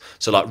works.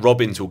 So like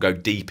Robbins will go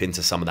deep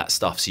into some of that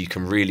stuff, so you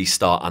can really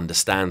start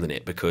understanding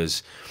it,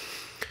 because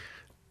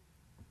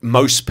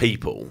most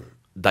people,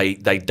 they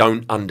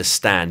don't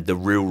understand the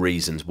real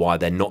reasons why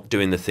they're not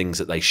doing the things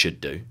that they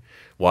should do,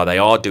 why they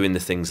are doing the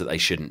things that they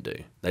shouldn't do.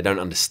 They don't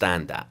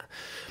understand that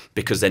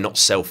because they're not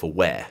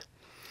self-aware.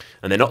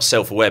 And they're not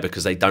self-aware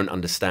because they don't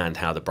understand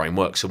how the brain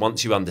works. So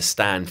once you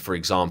understand, for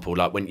example,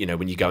 like when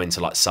you go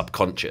into like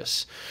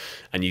subconscious,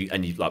 and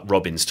you like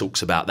Robbins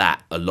talks about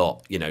that a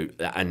lot, you know,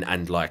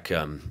 and like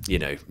you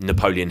know,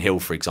 Napoleon Hill,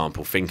 for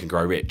example, Think and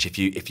Grow Rich.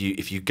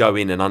 If you go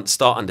in and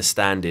start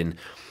understanding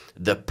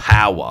the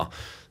power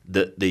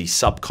that the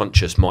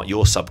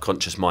your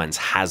subconscious mind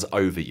has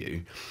over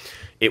you,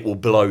 it will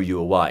blow you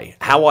away.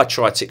 How I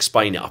try to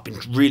explain it, I've been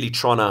really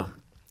trying to,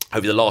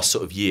 over the last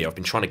sort of year, I've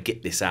been trying to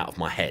get this out of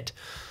my head.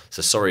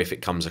 So sorry if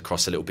it comes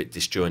across a little bit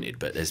disjointed,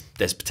 but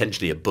there's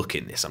potentially a book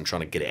in this. I'm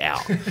trying to get it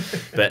out.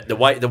 But the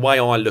way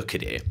I look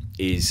at it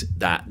is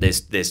that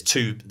there's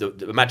two.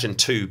 Imagine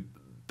two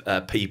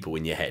people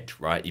in your head,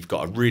 right? You've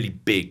got a really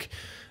big,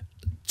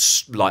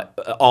 like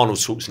Arnold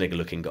Schwarzenegger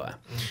looking guy,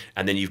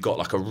 and then you've got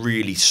like a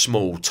really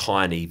small,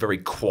 tiny, very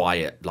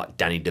quiet, like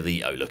Danny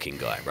DeVito looking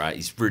guy, right?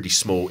 He's really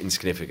small,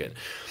 insignificant.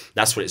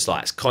 That's what it's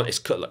like.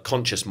 It's like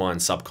conscious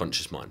mind,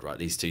 subconscious mind, right?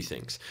 These two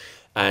things.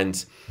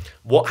 And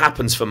what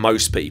happens for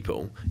most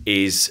people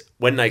is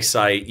when they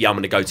say, yeah, I'm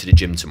going to go to the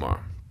gym tomorrow,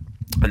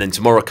 and then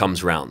tomorrow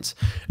comes round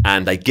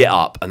and they get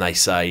up and they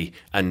say,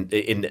 and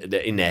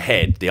in their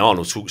head, the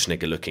Arnold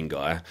Schwarzenegger looking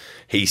guy,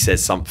 he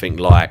says something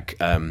like,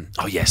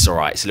 oh yes, all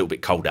right, it's a little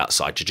bit cold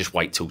outside, you just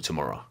wait till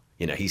tomorrow.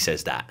 You know, he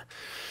says that.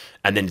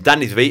 And then the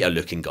Danny DeVito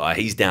looking guy,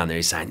 he's down there,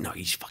 he's saying, no,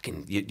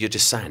 you're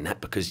just saying that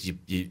because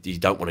you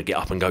don't want to get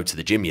up and go to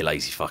the gym, you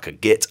lazy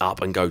fucker. Get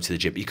up and go to the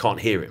gym. You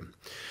can't hear him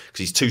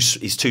because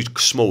he's too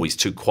small, he's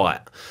too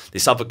quiet.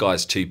 This other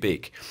guy's too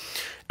big.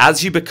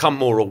 As you become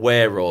more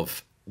aware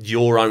of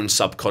your own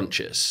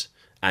subconscious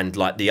and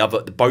like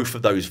both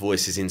of those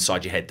voices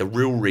inside your head, the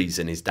real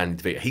reason is Danny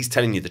DeVito. He's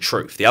telling you the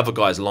truth. The other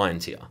guy's lying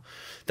to you.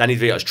 Danny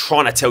DeVito is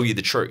trying to tell you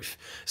the truth.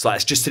 It's like,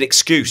 it's just an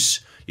excuse.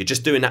 You're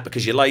just doing that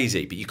because you're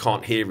lazy, but you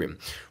can't hear him.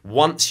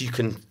 Once you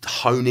can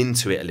hone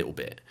into it a little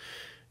bit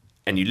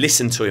and you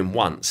listen to him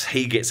once,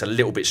 he gets a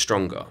little bit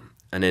stronger,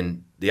 and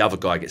then the other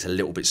guy gets a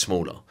little bit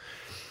smaller.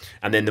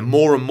 And then the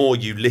more and more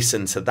you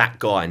listen to that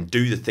guy and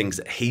do the things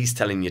that he's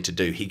telling you to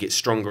do, he gets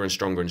stronger and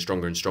stronger and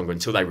stronger and stronger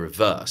until they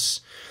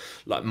reverse.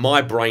 Like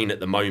my brain at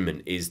the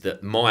moment is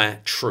that my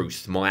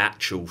truth, my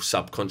actual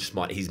subconscious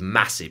mind, he's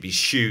massive,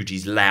 he's huge,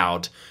 he's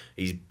loud,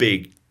 he's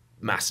big,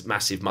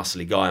 massive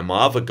muscly guy. And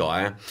my other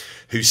guy,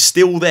 who's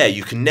still there,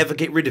 you can never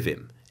get rid of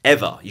him.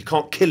 ever. You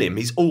can't kill him.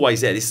 He's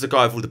always there. This is the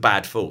guy with all the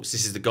bad thoughts.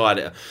 This is the guy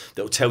that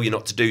will tell you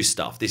not to do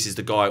stuff. This is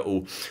the guy that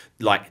will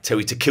like tell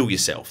you to kill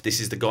yourself. This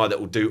is the guy that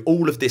will do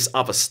all of this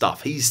other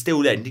stuff. He's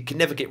still there and you can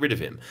never get rid of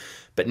him.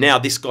 But now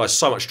this guy's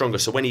so much stronger,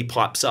 so when he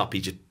pipes up,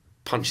 he just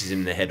punches him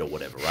in the head or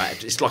whatever,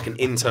 right? It's like an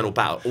internal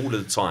battle all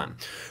of the time.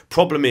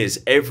 Problem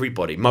is,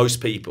 everybody,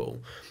 most people,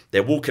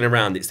 they're walking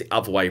around, it's the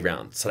other way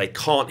around. So they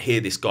can't hear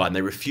this guy and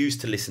they refuse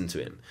to listen to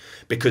him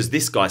because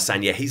this guy's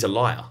saying, yeah, he's a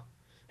liar.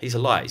 He's a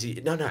liar.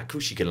 No, of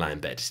course you can lay in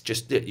bed. It's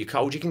just, you're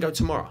cold, you can go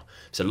tomorrow.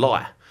 It's a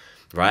lie,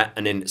 right?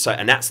 And then,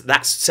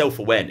 that's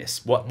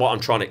self-awareness. What I'm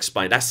trying to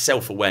explain, that's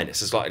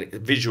self-awareness. It's like a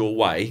visual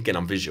way, again,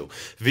 I'm visual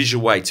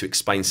way to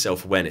explain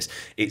self-awareness.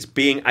 It's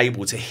being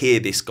able to hear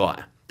this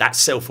guy. That's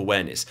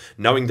self-awareness,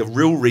 knowing the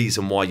real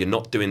reason why you're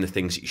not doing the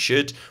things that you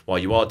should, why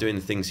you are doing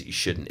the things that you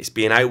shouldn't. It's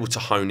being able to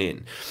hone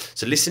in.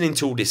 So listening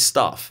to all this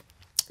stuff,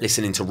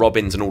 listening to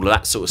Robbins and all of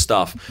that sort of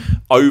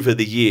stuff over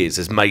the years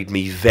has made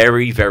me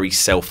very, very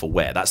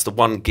self-aware. That's the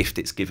one gift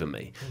it's given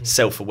me,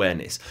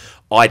 self-awareness.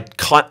 I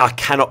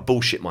cannot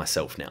bullshit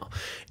myself now.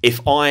 If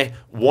I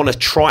want to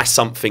try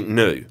something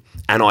new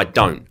and I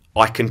don't,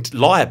 I can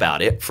lie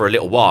about it for a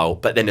little while,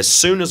 but then as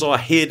soon as I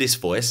hear this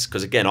voice,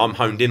 because again, I'm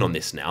honed in on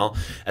this now,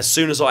 as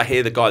soon as I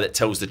hear the guy that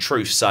tells the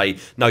truth say,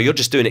 no, you're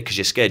just doing it because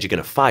you're scared you're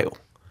going to fail.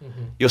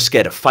 You're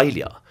scared of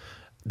failure.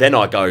 Then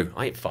I go,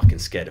 I ain't fucking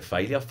scared of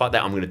failure. Fuck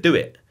that, I'm going to do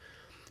it.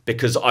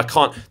 Because I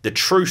can't, the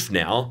truth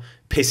now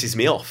pisses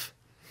me off.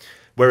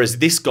 Whereas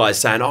this guy's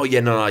saying, oh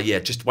yeah, no,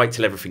 just wait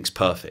till everything's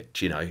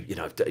perfect. You know,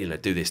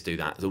 do this, do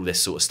that, all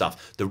this sort of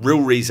stuff. The real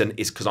reason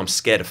is because I'm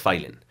scared of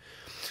failing.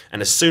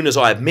 And as soon as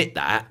I admit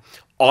that,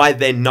 I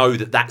then know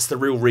that that's the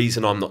real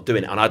reason I'm not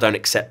doing it, and I don't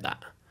accept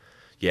that.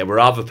 Yeah, where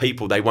other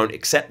people, they won't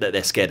accept that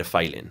they're scared of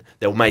failing.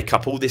 They'll make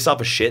up all this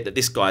other shit that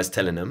this guy's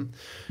telling them,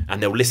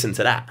 and they'll listen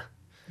to that.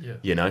 Yeah.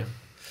 You know?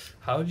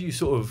 How do you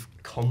sort of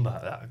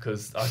combat that?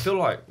 Because I feel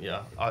like,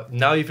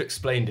 now you've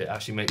explained it,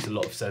 actually makes a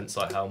lot of sense,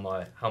 like how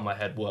my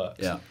head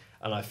works. Yeah.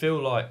 And I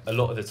feel like a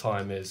lot of the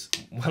time is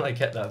when I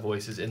get that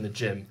voice is in the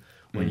gym.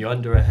 When you're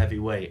under a heavy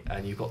weight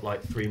and you've got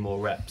like 3 more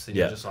reps and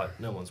you're just like,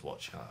 no one's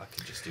watching, I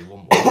could just do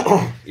 1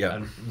 more.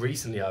 And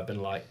recently I've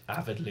been like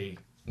avidly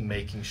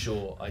making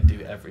sure I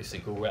do every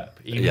single rep,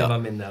 even if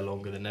I'm in there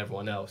longer than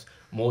everyone else,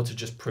 more to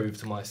just prove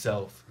to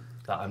myself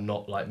that I'm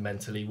not like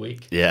mentally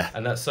weak. Yeah.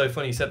 And that's so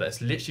funny you said that.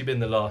 It's literally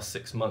been the last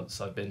 6 months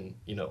I've been,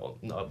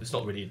 it's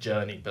not really a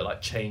journey, but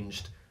like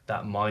changed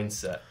that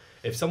mindset.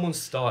 If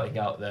someone's starting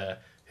out there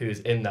who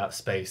is in that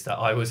space that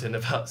I was in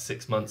about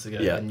 6 months ago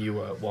and you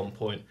were at one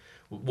point,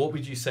 what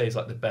would you say is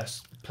like the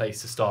best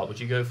place to start? Would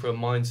you go for a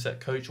mindset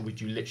coach, or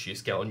would you literally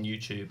just get on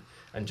YouTube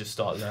and just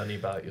start learning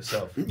about it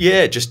yourself?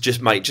 Yeah, just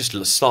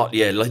start.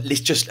 Yeah,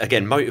 let's just,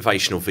 again,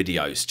 motivational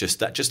videos.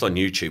 Just on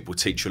YouTube will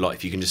teach you a lot.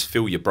 If you can just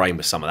fill your brain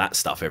with some of that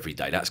stuff every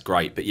day, that's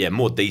great. But yeah,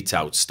 more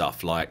detailed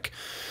stuff like,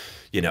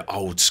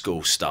 old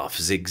school stuff.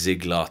 Zig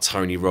Ziglar,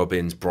 Tony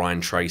Robbins,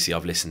 Brian Tracy.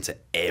 I've listened to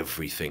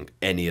everything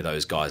any of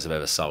those guys have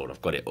ever sold.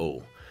 I've got it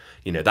all.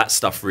 That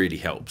stuff really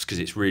helps because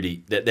it's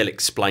really, they'll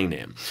explain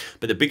it.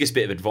 But the biggest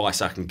bit of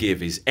advice I can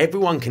give is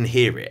everyone can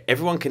hear it.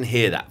 Everyone can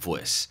hear that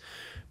voice,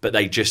 but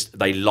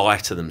they lie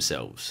to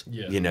themselves.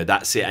 Yeah.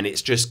 That's it. And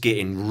it's just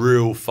getting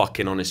real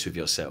fucking honest with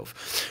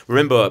yourself.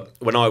 Remember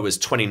when I was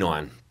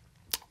 29,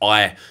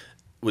 I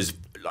was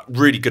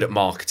really good at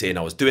marketing.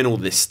 I was doing all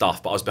this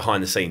stuff, but I was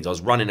behind the scenes. I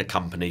was running a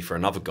company for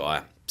another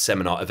guy,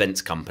 seminar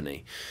events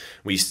company.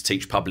 We used to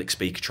teach public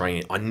speaker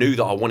training. I knew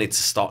that I wanted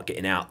to start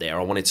getting out there.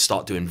 I wanted to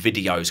start doing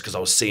videos because I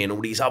was seeing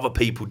all these other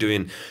people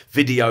doing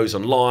videos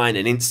online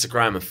and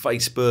Instagram and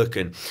Facebook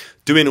and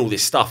doing all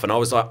this stuff. And I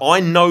was like,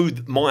 I know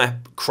my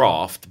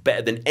craft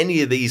better than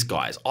any of these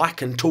guys. I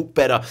can talk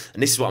better.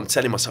 And this is what I'm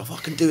telling myself. I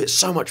can do it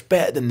so much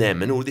better than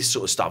them and all this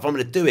sort of stuff. I'm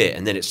going to do it.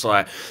 And then it's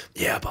like,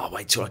 yeah, but I'll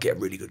wait till I get a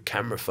really good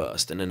camera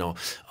first. And then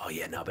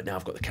but now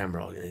I've got the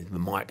camera, the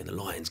mic and the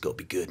lighting's got to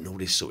be good and all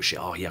this sort of shit.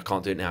 Oh yeah, I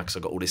can't do it now because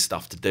I've got all this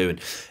stuff to do.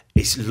 And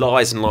it's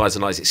lies and lies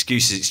and lies,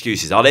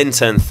 excuses. I then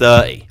turned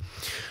 30.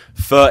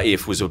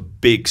 30th was a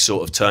big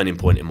sort of turning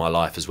point in my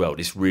life as well.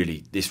 This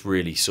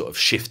really sort of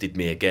shifted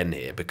me again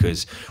here,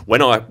 because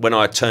when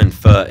I turned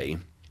 30,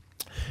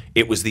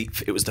 it was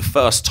the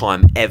first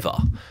time ever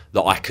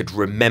that I could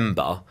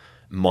remember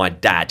my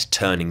dad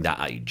turning that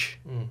age.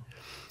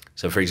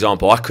 So for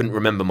example, I couldn't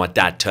remember my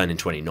dad turning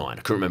 29. I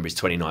couldn't remember his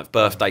 29th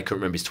birthday,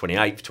 couldn't remember his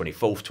 28th,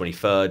 24th,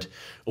 23rd,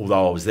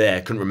 although I was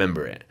there, couldn't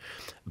remember it.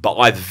 But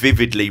I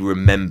vividly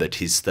remembered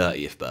his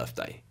 30th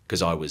birthday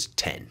because I was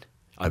 10.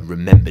 I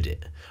remembered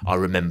it. I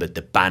remembered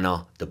the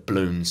banner, the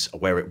balloons,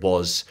 where it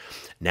was.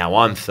 Now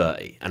I'm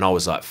 30 and I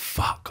was like,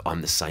 fuck,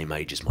 I'm the same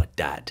age as my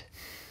dad.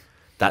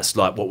 That's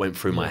like what went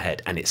through my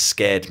head, and it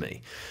scared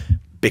me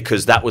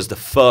because that was the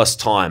first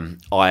time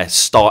I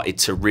started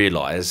to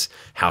realise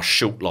how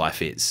short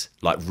life is.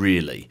 Like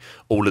really,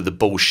 all of the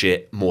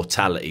bullshit,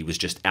 mortality was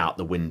just out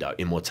the window.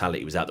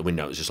 Immortality was out the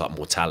window. It was just like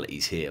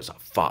mortality's here. I was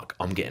like, fuck,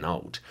 I'm getting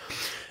old.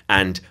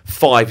 And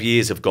 5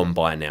 years have gone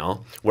by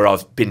now where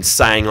I've been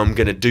saying I'm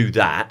going to do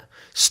that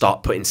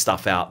start putting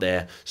stuff out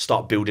there,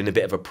 start building a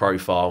bit of a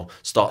profile,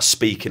 start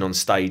speaking on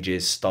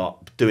stages,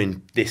 start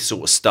doing this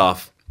sort of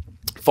stuff.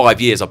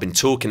 5 years I've been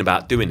talking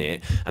about doing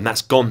it, and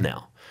that's gone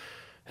now.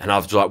 And I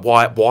was like,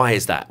 why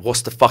is that?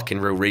 What's the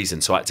fucking real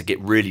reason? So I had to get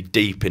really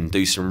deep and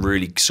do some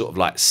really sort of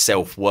like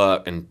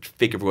self-work and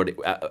figure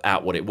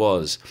out what it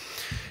was.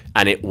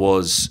 And it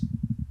was,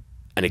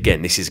 and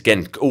again, this is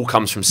again, all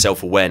comes from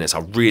self-awareness. I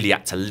really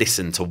had to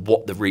listen to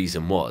what the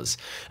reason was.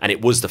 And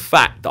it was the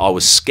fact that I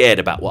was scared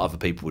about what other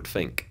people would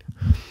think.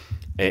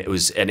 It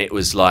was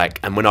like,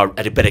 and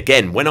but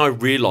again, when I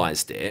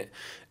realized it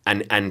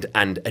and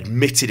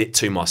admitted it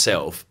to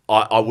myself,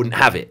 I wouldn't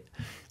have it.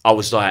 I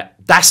was like,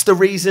 that's the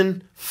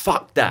reason?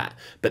 Fuck that.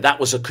 But that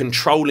was a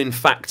controlling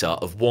factor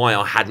of why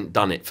I hadn't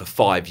done it for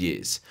 5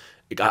 years.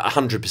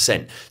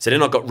 100%. So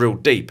then I got real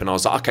deep and I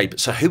was like, okay, but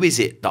so who is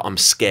it that I'm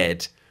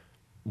scared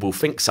will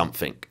think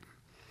something?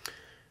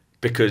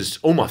 Because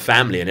all my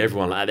family and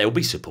everyone like that, they'll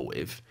be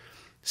supportive.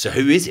 So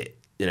who is it?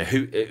 You know,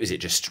 who is it?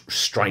 Just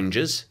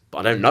strangers? But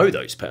I don't know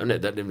those people.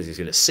 Nobody's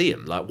going to see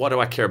them. Like, why do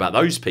I care about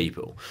those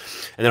people?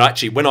 And then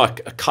actually, when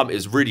it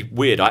was really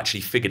weird. I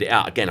actually figured it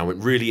out. Again, I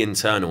went really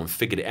internal and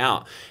figured it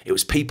out. It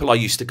was people I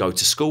used to go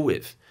to school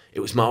with. It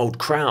was my old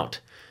crowd.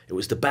 It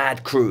was the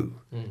bad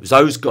crew. It was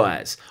those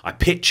guys. I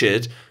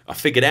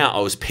figured out I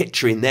was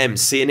picturing them,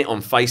 seeing it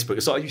on Facebook.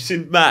 It's like, you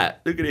seen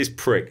Matt? Look at this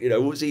prick. You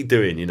know, what's he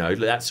doing? You know,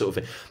 that sort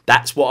of thing.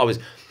 That's what I was.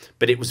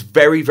 But it was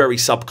very, very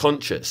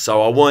subconscious.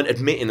 So I weren't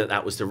admitting that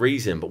that was the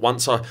reason. But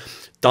once I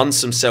done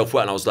some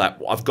self-work and I was like,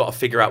 I've got to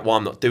figure out why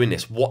I'm not doing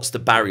this. What's the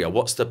barrier?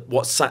 What's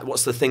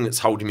the thing that's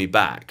holding me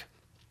back?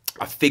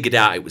 I figured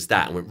out it was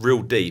that and went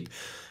real deep.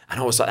 And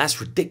I was like, that's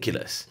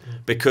ridiculous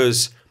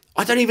because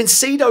I don't even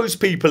see those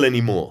people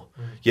anymore.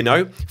 You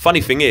know,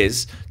 funny thing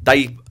is,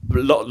 a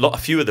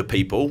few of the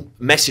people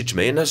messaged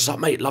me and they're just like,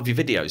 mate, love your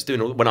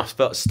videos, when I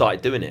first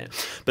started doing it.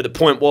 But the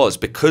point was,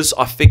 because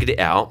I figured it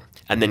out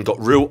and then got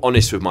real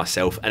honest with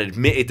myself and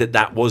admitted that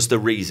that was the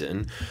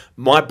reason,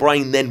 my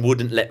brain then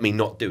wouldn't let me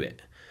not do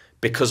it.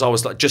 Because I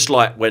was like, just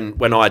like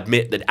when I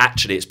admit that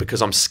actually it's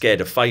because I'm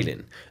scared of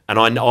failing. And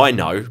I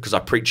know, because I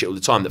preach it all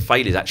the time, that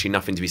failure is actually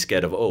nothing to be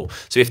scared of at all.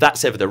 So if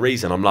that's ever the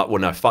reason, I'm like,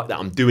 well, no, fuck that,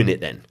 I'm doing it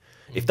then.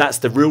 If that's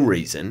the real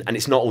reason, and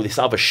it's not all this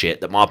other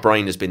shit that my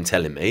brain has been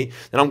telling me,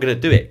 then I'm going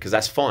to do it, because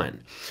that's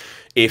fine.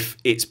 If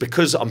it's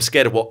because I'm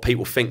scared of what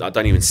people think that I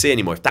don't even see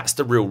anymore, if that's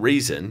the real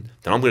reason,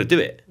 then I'm going to do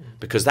it,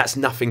 because that's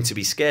nothing to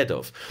be scared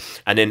of.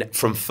 And then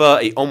from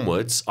 30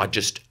 onwards, I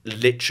just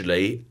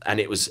literally, and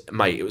it was,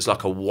 mate, it was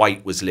like a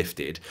weight was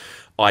lifted.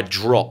 I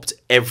dropped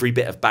every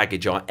bit of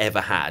baggage I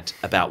ever had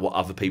about what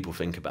other people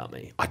think about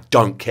me. I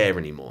don't care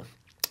anymore.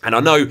 And I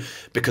know,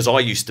 because I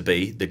used to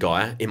be the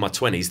guy in my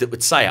 20s that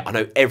would say it. I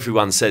know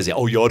everyone says it.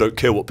 Oh, yeah, I don't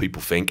care what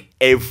people think.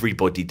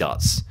 Everybody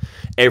does.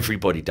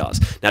 Everybody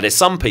does. Now, there's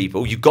some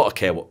people, you've got to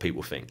care what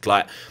people think.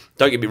 Like,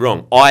 don't get me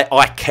wrong.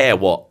 I care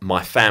what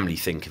my family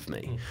think of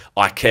me.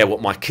 I care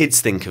what my kids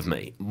think of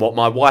me, what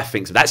my wife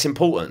thinks of me. That's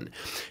important.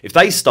 If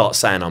they start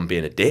saying I'm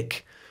being a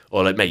dick,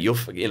 or like, mate,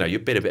 you've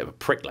been a bit of a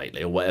prick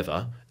lately, or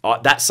whatever,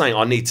 that's something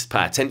I need to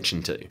pay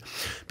attention to.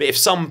 But if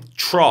some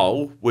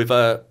troll with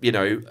a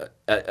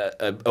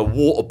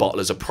water bottle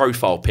as a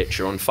profile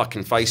picture on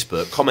fucking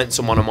Facebook comments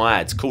on one of my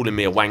ads calling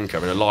me a wanker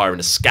and a liar and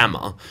a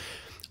scammer,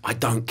 I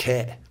don't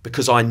care,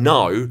 because I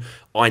know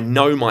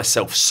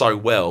myself so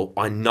well.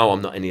 I know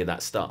I'm not any of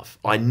that stuff.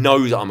 I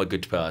know that I'm a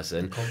good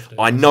person. Confidence.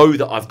 I know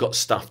that I've got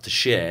stuff to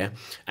share,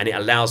 and it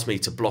allows me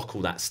to block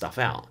all that stuff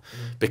out.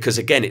 Because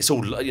again, it's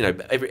all,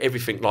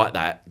 everything like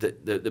that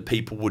the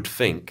people would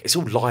think, it's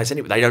all lies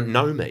anyway. They don't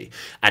know me.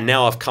 And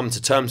now I've come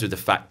to terms with the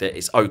fact that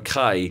it's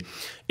okay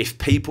if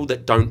people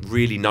that don't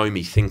really know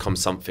me think I'm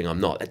something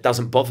I'm not. It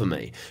doesn't bother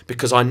me,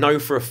 because I know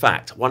for a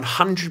fact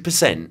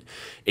 100%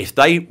 if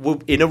they were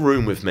in a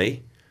room with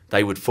me,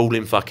 they would fall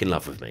in fucking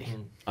love with me.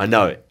 I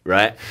know it,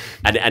 right?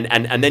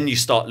 And then you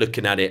start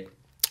looking at it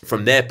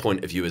from their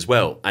point of view as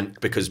well. And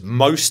because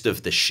most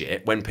of the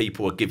shit, when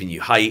people are giving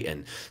you hate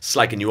and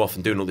slagging you off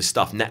and doing all this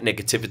stuff and that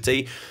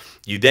negativity,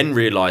 you then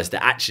realise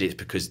that actually it's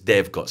because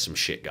they've got some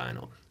shit going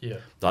on. Yeah.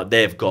 Like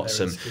they've got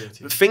some...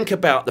 Think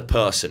about the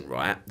person,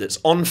 right, that's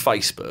on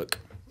Facebook.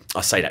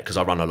 I say that because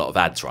I run a lot of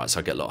ads, right? So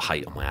I get a lot of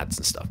hate on my ads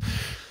and stuff.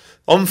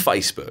 On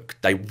Facebook,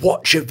 they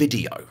watch a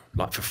video,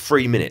 like for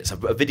 3 minutes,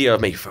 a video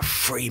of me for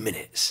 3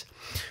 minutes.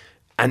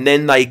 And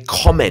then they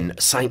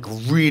comment saying,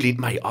 really,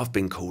 mate, I've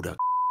been called a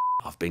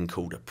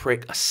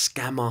prick, a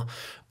scammer,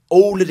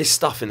 all of this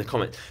stuff in the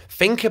comments.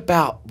 Think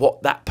about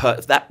what that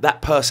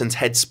person's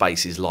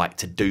headspace is like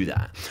to do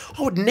that.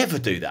 I would never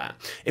do that.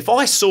 If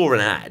I saw an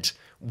ad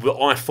that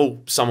I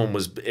thought someone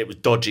was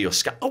dodgy or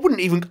scam, I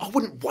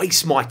wouldn't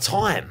waste my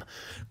time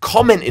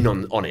commenting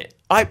on it.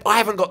 I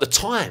haven't got the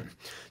time,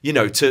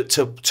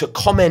 to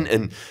comment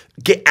and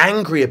get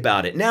angry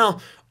about it. Now,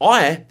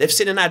 they've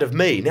seen an ad of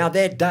me. Now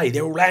they're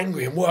all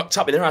angry and worked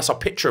up in their house. I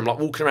picture them like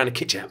walking around the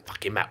kitchen.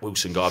 Fucking Matt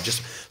Wilson guy.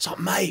 It's like,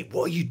 mate,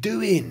 what are you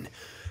doing?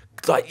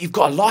 Like, you've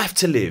got a life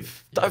to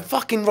live. Don't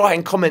fucking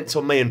writing comments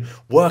on me and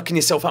working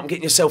yourself up and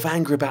getting yourself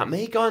angry about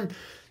me. Go and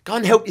Go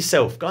and help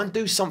yourself. Go and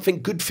do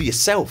something good for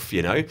yourself,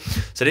 you know.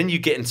 So then you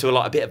get into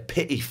a bit of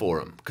pity for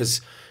them because,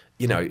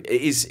 you know,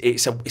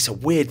 it's a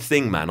weird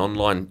thing, man.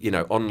 Online, you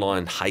know,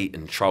 online hate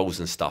and trolls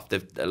and stuff.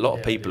 A lot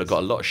of people have got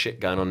a lot of shit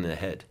going on in their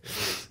head.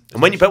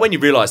 And when you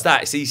realise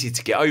that, it's easy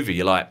to get over.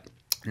 You're like,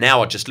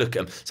 now I just look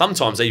at them.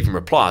 Sometimes I even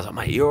reply. I was like,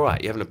 mate, you all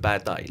right? You having a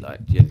bad day?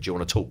 Like, do you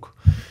want to talk?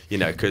 You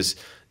know, because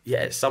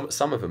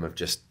some of them have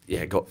just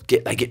they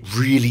get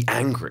really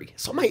angry.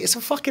 So mate, it's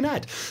a fucking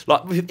ad.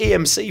 Like with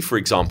EMC, for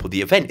example,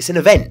 the event. It's an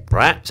event,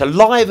 right? It's a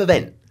live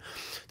event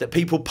that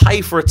people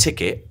pay for a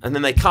ticket and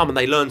then they come and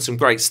they learn some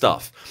great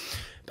stuff.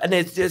 And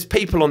there's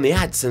people on the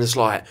ads and it's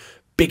like,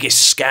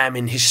 biggest scam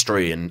in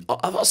history, and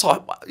I was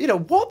like, you know,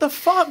 what the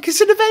fuck?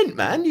 It's an event,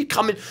 man. You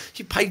come in,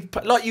 you pay,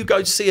 like you go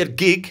to see a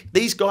gig.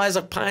 These guys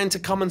are paying to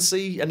come and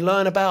see and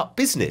learn about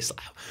business.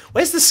 Like,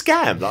 where's the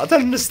scam? Like, I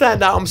don't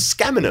understand how I'm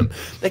scamming them.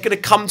 They're going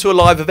to come to a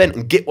live event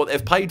and get what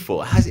they've paid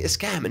for. How's it a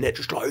scam? And they're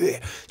just like, yeah,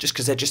 just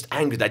because they're just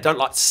angry. They don't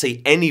like to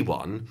see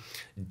anyone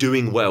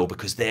doing well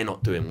because they're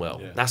not doing well.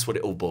 Yeah. That's what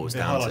it all boils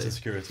down to. It highlights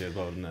insecurity as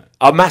well, doesn't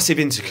it? Massive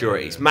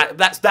insecurities. Yeah.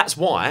 That's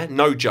why,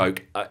 no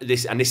joke,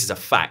 this is a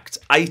fact,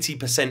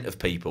 80% of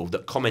people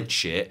that comment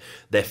shit,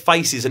 their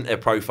face isn't their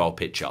profile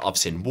picture. I've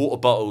seen water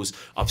bottles,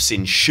 I've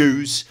seen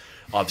shoes,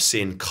 I've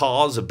seen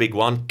cars, a big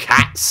one,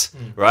 cats,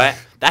 right?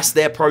 That's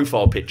their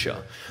profile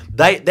picture.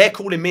 They're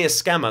calling me a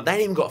scammer. They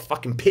ain't even got a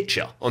fucking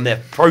picture on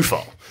their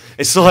profile.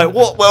 It's like,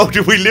 what world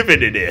are we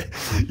living in here?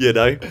 You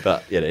know?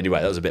 But yeah,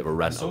 anyway, that was a bit of a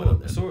rant. I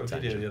saw a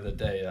video the other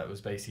day that was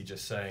basically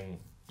just saying,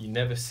 you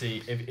never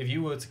see, if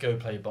you were to go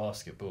play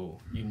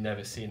basketball, you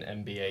never see an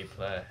NBA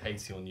player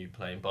hating on you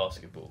playing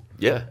basketball.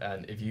 Yeah.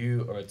 And if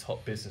you are a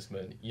top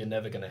businessman, you're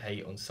never going to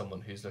hate on someone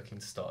who's looking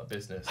to start a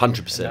business.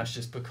 100%. And that's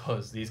just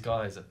because these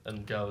guys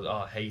and girls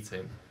are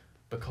hating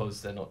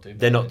because they're not doing it.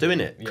 They're not doing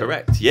it,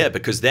 correct. Yeah,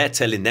 because they're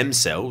telling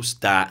themselves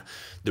that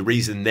the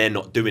reason they're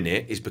not doing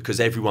it is because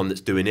everyone that's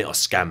doing it are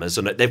scammers,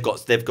 and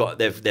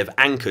they've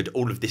anchored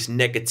all of this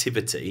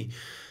negativity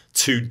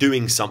to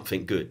doing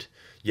something good.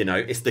 You know,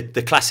 it's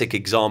the classic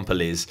example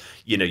is,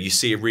 you know, you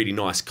see a really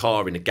nice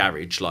car in a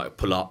garage, like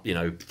pull up, you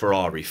know,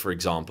 Ferrari, for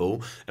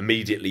example,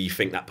 immediately you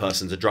think that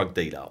person's a drug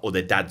dealer or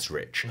their dad's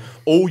rich.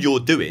 All you're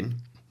doing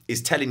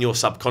is telling your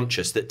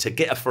subconscious that to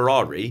get a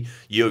Ferrari,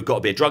 you've got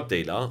to be a drug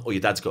dealer or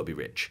your dad's got to be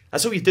rich.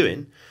 That's all you're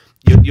doing.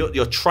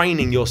 You're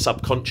training your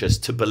subconscious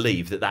to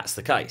believe that that's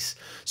the case.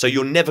 So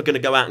you're never going to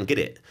go out and get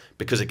it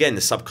because, again,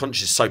 the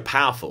subconscious is so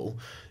powerful.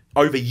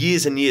 Over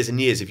years and years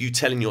and years of you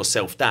telling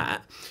yourself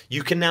that,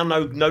 you can now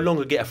no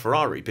longer get a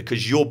Ferrari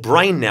because your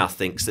brain now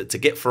thinks that to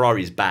get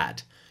Ferrari is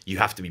bad. You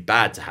have to be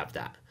bad to have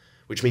that,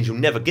 which means you'll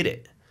never get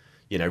it.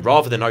 You know,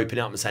 rather than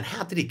opening up and saying,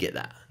 how did he get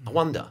that? I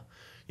wonder.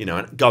 You know,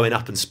 and going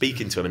up and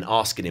speaking to him and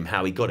asking him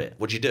how he got it.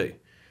 What'd you do?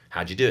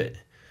 How'd you do it?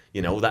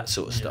 You know, all that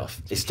sort of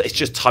stuff. It's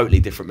just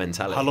totally different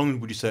mentality. How long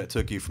would you say it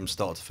took you from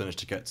start to finish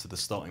to get to the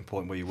starting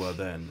point where you were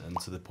then and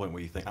to the point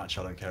where you think,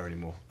 actually, I don't care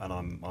anymore and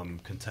I'm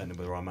content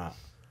with where I'm at?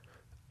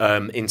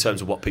 In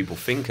terms of what people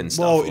think and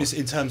stuff? Well, it's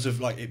in terms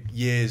of like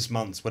years,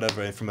 months,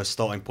 whatever, from a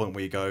starting point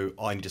where you go,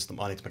 I need to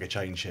make a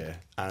change here,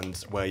 and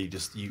where you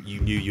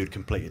knew you'd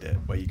completed it,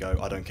 where you go,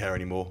 I don't care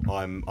anymore,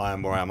 I am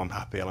where I am, I'm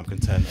happy and I'm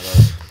content.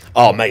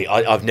 Oh mate,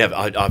 I'm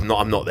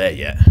not there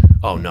yet.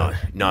 Oh no,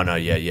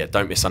 yeah.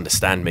 Don't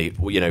misunderstand me.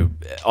 Well, you know,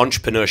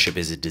 entrepreneurship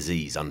is a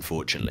disease,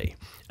 unfortunately,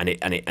 and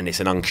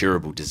it's an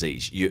uncurable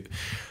disease.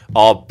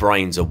 Our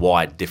brains are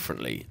wired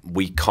differently.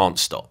 We can't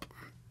stop.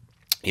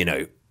 You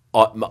know.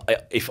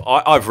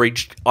 I've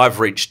reached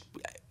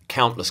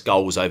countless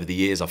goals over the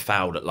years. I've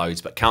failed at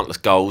loads, but countless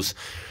goals,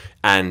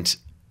 and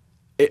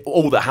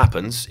all that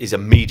happens is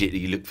immediately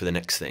you look for the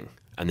next thing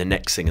and the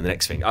next thing and the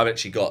next thing. I've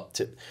actually got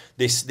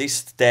this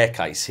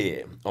staircase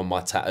here on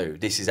my tattoo.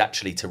 This is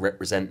actually to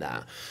represent that. I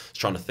was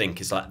trying to think.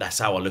 It's like that's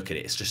how I look at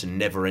it. It's just a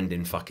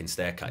never-ending fucking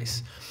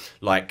staircase.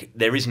 Like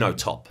there is no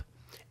top.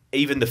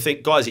 Even the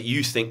guys that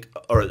you think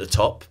are at the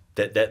top,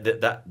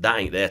 that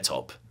ain't their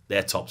top.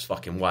 Their top's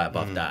fucking way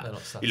above that.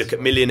 You look at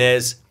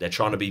millionaires, they're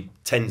trying to be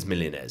tens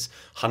millionaires,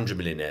 100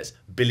 millionaires,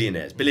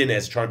 billionaires.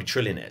 Billionaires are trying to be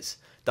trillionaires.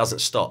 Doesn't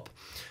stop.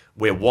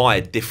 We're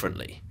wired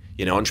differently.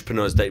 You know,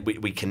 entrepreneurs,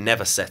 we can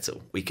never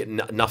settle.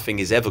 Nothing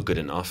is ever good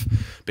enough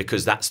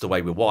because that's the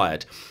way we're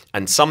wired.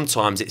 And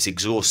sometimes it's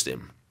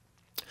exhausting.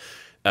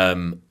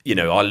 You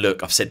know,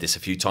 I've said this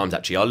a few times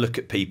actually, I look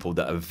at people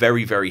that are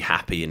very, very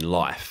happy in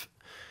life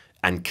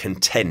and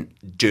content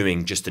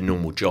doing just a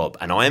normal job,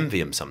 and I envy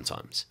him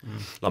sometimes.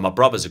 Like my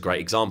brother's a great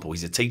example.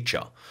 He's a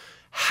teacher.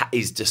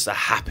 He's just the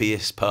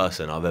happiest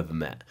person I've ever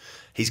met.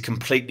 He's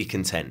completely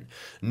content.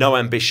 No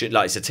ambition.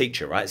 Like, he's a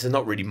teacher, right? So there's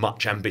not really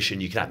much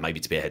ambition you can have, maybe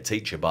to be a head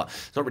teacher, but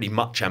there's not really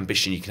much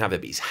ambition you can have,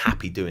 but he's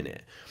happy doing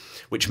it.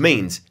 Which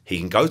means he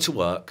can go to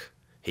work,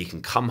 he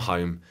can come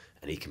home,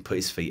 and he can put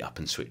his feet up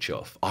and switch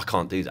off. I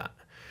can't do that.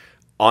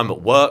 I'm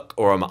at work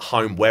or I'm at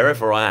home,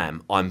 wherever I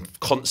am, I'm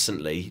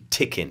constantly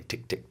ticking,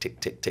 tick, tick, tick,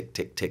 tick, tick,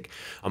 tick, tick.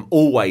 I'm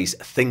always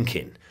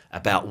thinking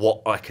about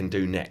what I can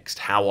do next,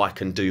 how I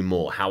can do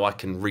more, how I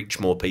can reach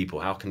more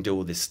people, how I can do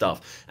all this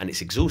stuff. And it's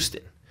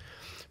exhausting.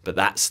 But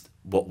that's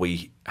what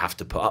we have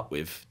to put up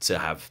with to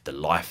have the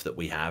life that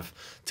we have,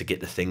 to get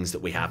the things that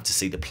we have, to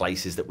see the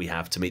places that we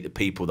have, to meet the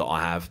people that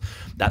I have.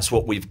 That's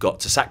what we've got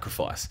to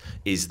sacrifice,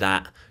 is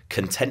that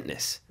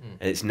contentness,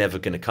 and it's never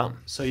going to come.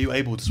 So are you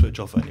able to switch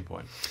off at any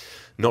point?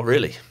 Not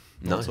really.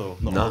 Not No, at all?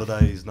 Not no.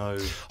 holidays, no...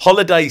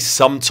 Holidays,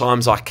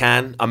 sometimes I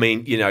can. I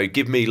mean, you know,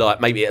 give me like,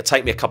 maybe it'll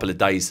take me a couple of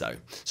days though.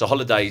 So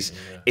holidays,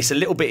 it's a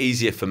little bit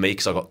easier for me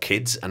because I've got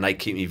kids and they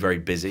keep me very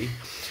busy.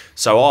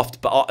 So after,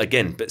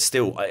 but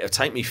still, it'll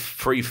take me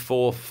 3,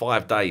 4,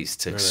 5 days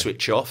to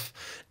switch off.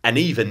 And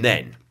even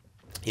then,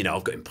 you know,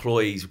 I've got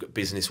employees, we've got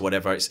business,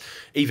 whatever. It's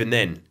even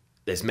then,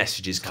 there's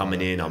messages coming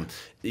in.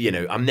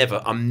 I'm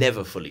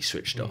never fully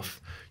switched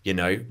off. You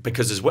know,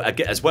 because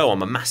as well,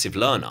 I'm a massive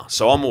learner.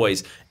 So I'm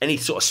always, any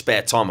sort of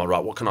spare time, I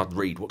write, what can I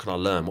read? What can I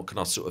learn? What can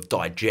I sort of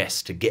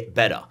digest to get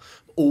better?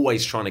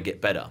 Always trying to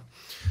get better.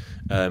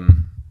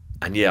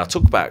 And yeah,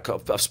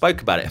 I've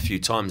spoke about it a few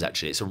times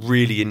actually. It's a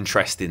really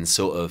interesting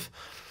sort of,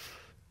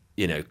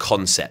 you know,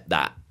 concept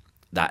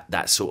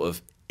that sort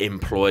of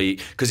employee,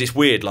 because it's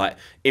weird, like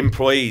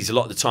employees a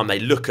lot of the time they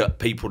look at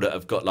people that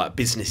have got like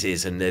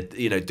businesses and they're,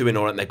 you know, doing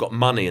all right and they've got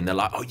money and they're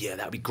like, oh yeah,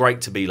 that'd be great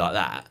to be like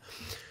that.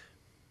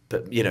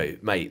 But, you know,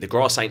 mate, the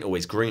grass ain't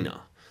always greener.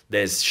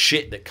 There's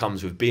shit that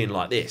comes with being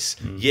like this.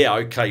 Yeah,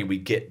 okay, we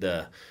get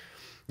the,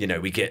 you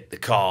know, we get the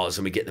cars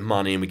and we get the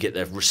money and we get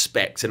the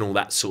respect and all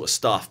that sort of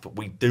stuff, but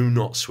we do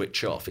not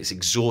switch off. It's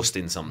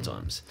exhausting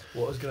sometimes.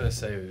 What I was going to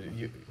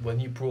say, when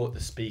you brought the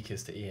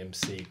speakers to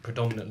EMC,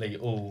 predominantly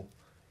all,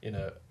 you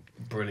know,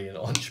 brilliant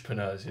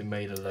entrepreneurs who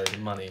made a load of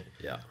money.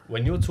 Yeah.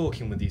 When you're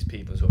talking with these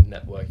people, sort of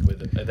networking with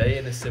them, are they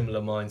in a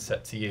similar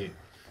mindset to you,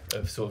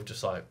 of sort of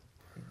just like,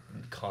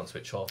 can't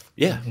switch off?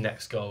 Yeah.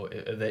 Next goal,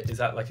 is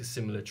that like a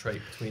similar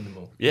trait between them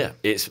all? Yeah,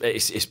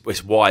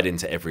 it's wired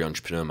into every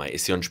entrepreneur, mate.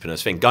 It's the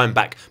entrepreneur's thing. Going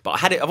back,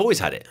 but I've always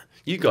had it.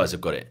 You guys have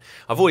got it.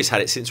 I've always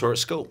had it since we were at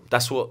school.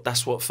 That's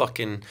what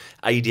fucking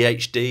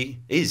ADHD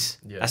is.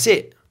 Yeah. That's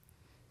it.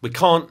 We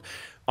can't.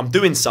 I'm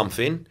doing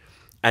something,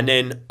 and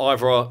then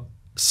either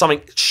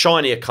something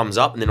shinier comes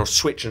up, and then I'll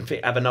switch and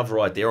have another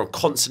idea. Or I'm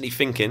constantly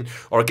thinking,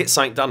 or I get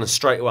something done, and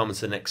straight away I'm on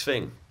to the next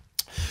thing.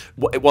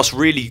 What's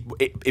really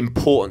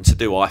important to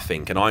do, I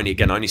think, and I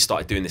only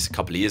started doing this a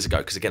couple of years ago,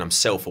 because again, I'm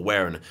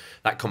self-aware, and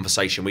that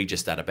conversation we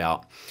just had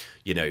about,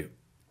 you know,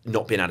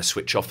 not being able to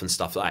switch off and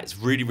stuff like that, it's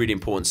really, really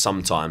important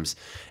sometimes,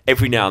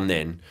 every now and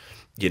then,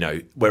 you know,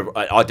 where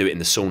I do it in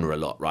the sauna a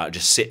lot, right? I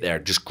just sit there,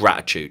 just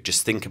gratitude,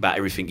 just think about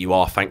everything you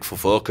are thankful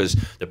for, because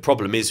the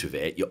problem is with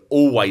it, you're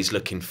always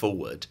looking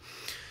forward.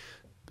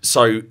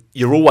 So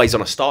you're always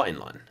on a starting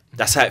line.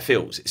 That's how it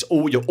feels.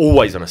 You're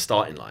always on a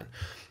starting line.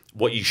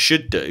 What you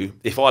should do,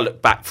 if I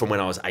look back from when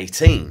I was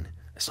 18,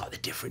 it's like the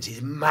difference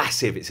is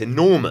massive. It's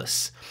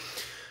enormous,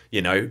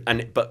 you know.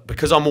 But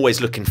because I'm always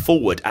looking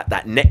forward at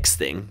that next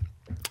thing,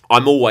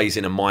 I'm always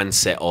in a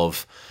mindset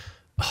of,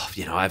 oh,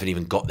 you know, I haven't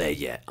even got there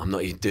yet. I'm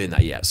not even doing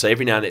that yet. So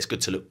every now and then it's good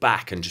to look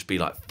back and just be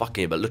like,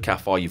 fucking, but look how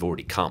far you've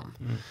already come.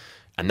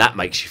 And that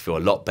makes you feel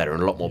a lot better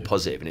and a lot more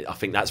positive. And I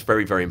think that's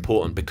very, very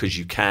important, because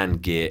you can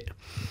get,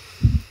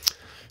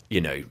 you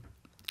know,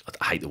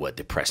 I hate the word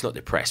depressed, not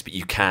depressed, but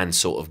you can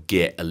sort of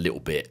get a little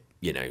bit,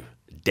 you know,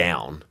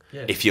 down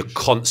if you're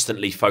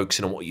constantly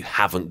focusing on what you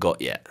haven't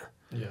got yet.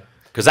 Yeah.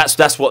 Because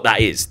that's what that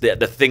is. The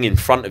thing in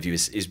front of you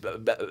is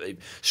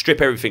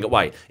strip everything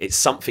away. It's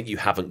something you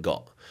haven't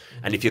got.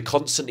 And if you're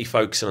constantly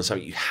focusing on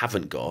something you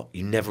haven't got,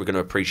 you're never going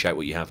to appreciate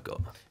what you have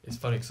got. It's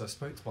funny, because I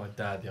spoke to my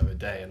dad the other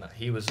day, and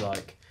he was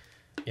like,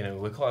 you know,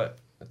 we're quite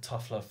a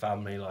tough love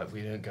family. Like,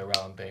 we don't go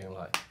around being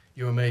like,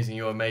 you're amazing,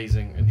 you're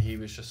amazing. And he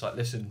was just like,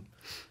 listen,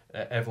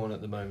 everyone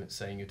at the moment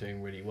saying you're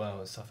doing really well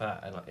and stuff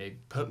like that, and like,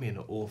 it put me in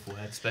an awful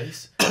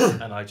headspace.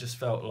 And I just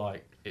felt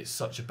like it's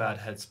such a bad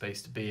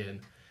headspace to be in,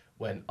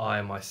 when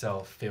I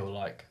myself feel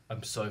like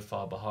I'm so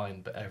far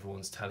behind, but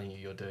everyone's telling you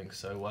you're doing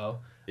so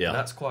well. Yeah. And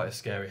that's quite a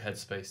scary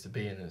headspace to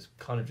be in. It's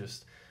kind of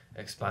just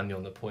expanding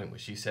on the point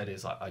which you said,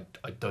 is like,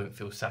 I don't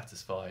feel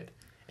satisfied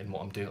in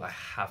what I'm doing. I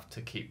have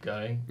to keep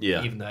going.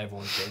 Yeah. Even though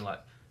everyone's being like,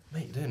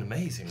 mate, you're doing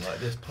amazing. Like,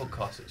 this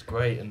podcast, it's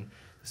great, and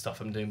the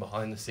stuff I'm doing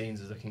behind the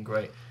scenes is looking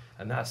great.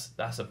 And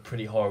that's a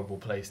pretty horrible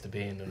place to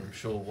be in, and I'm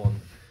sure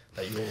one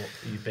that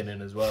you've been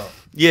in as well.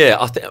 Yeah,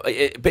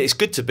 but it's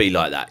good to be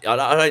like that.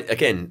 I don't,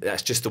 again,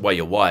 that's just the way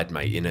you're wired,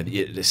 mate. You know,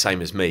 you're the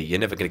same as me. You're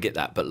never going to get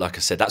that. But like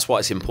I said, that's why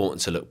it's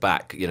important to look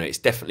back. You know, it's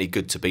definitely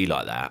good to be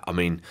like that. I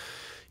mean,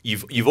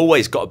 you've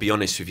always got to be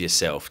honest with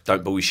yourself.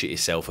 Don't bullshit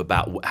yourself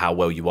about how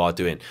well you are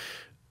doing.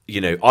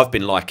 You know, I'm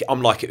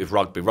like it with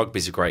rugby.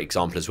 Rugby's a great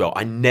example as well.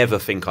 I never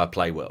think I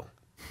play well,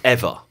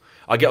 ever.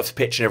 I get off the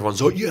pitch and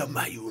everyone's like, yeah,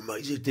 mate, you were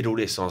amazing, you did all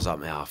this. And I was like,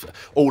 man,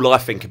 all I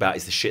think about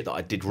is the shit that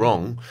I did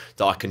wrong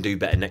that I can do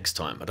better next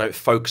time. I don't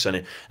focus on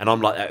it. And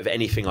I'm like that with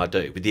anything I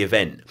do. With the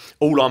event,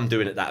 all I'm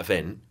doing at that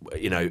event,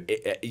 you know,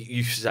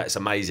 you say it's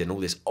amazing,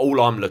 all this,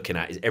 all I'm looking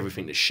at is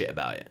everything that's shit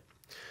about it.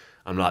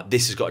 I'm like,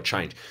 this has got to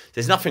change.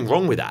 There's nothing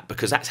wrong with that,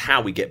 because that's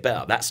how we get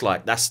better. That's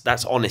like,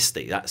 that's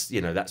honesty. That's,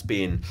 you know, that's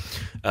being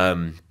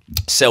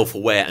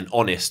self-aware and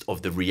honest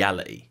of the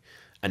reality.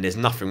 And there's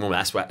nothing wrong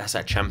with that. That's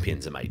how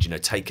champions are made, you know,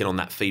 taking on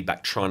that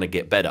feedback, trying to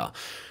get better.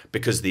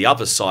 Because the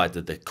other side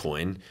of the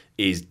coin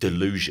is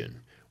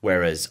delusion.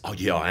 Whereas, oh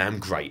yeah, I am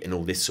great and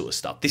all this sort of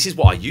stuff. This is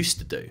what I used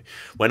to do.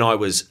 When I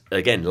was,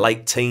 again,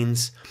 late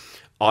teens,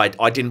 I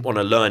didn't want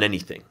to learn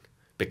anything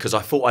because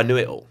I thought I knew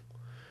it all.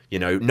 You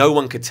know, no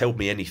one could tell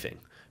me anything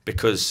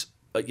because,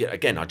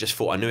 again, I just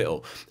thought I knew it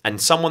all.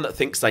 And someone that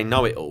thinks they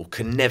know it all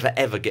can never,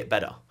 ever get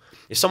better.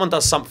 If someone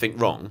does something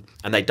wrong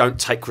and they don't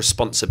take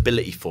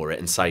responsibility for it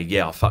and say,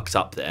 yeah, I fucked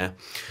up there,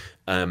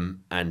 and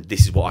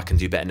this is what I can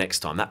do better next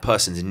time, that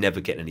person's never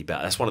getting any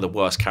better. That's one of the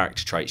worst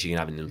character traits you can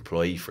have in an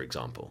employee, for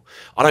example.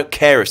 I don't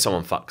care if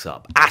someone fucks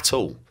up at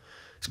all.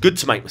 It's good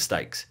to make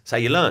mistakes. It's how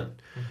you learn.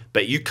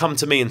 But you come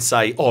to me and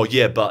say, oh,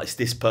 yeah, but it's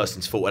this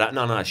person's fault.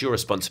 No, it's your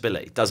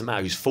responsibility. It doesn't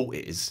matter whose fault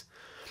it is.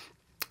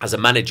 As a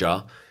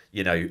manager,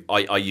 you know,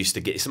 I used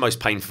to get, it's the most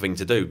painful thing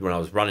to do when I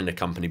was running a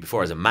company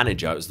before. As a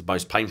manager, it was the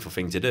most painful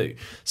thing to do.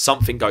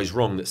 Something goes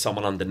wrong that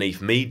someone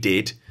underneath me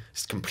did.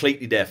 It's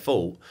completely their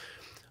fault.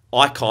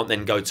 I can't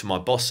then go to my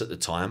boss at the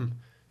time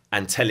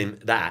and tell him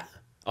that,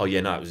 oh, yeah,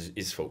 no, it was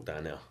his fault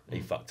down there. He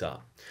fucked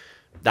up.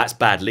 That's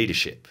bad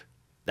leadership.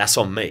 That's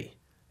on me.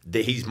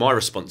 He's my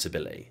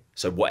responsibility.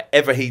 So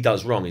whatever he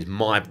does wrong is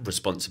my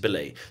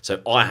responsibility.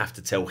 So I have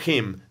to tell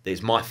him that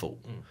it's my fault.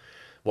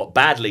 What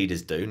bad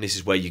leaders do, and this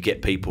is where you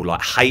get people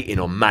like hating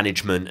on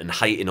management and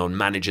hating on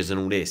managers and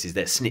all this, is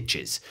they're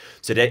snitches.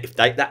 So if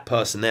that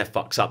person there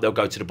fucks up, they'll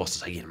go to the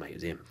boss and say, yeah, mate, it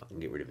was him. Fucking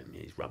get rid of him.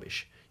 He's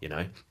rubbish. You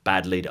know,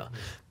 bad leader.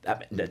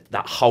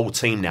 That whole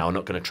team now are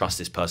not going to trust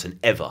this person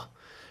ever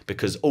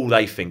because all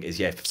they think is,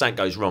 yeah, if something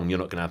goes wrong, you're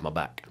not going to have my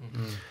back.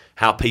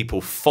 How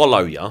people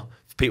follow you,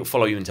 people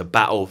follow you into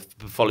battle,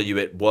 follow you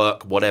at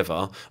work,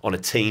 whatever, on a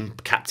team,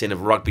 captain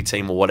of a rugby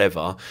team or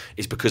whatever,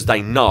 is because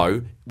they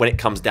know when it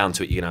comes down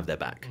to it, you're going to have their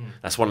back.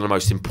 That's one of the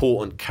most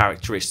important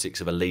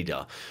characteristics of a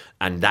leader.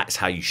 And that's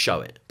how you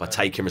show it, by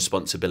taking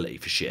responsibility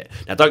for shit.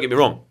 Now, don't get me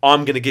wrong.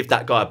 I'm going to give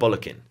that guy a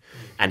bollocking.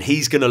 And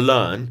he's going to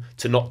learn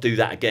to not do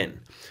that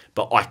again.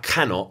 But I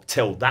cannot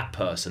tell that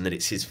person that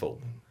it's his fault.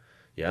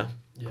 Yeah?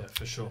 Yeah,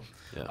 for sure.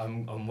 Yeah.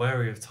 I'm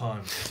wary of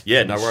time.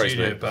 Yeah, no worries,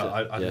 mate.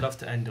 But I'd love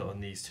to end it on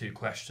these two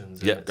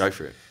questions. Yeah, go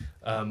for it.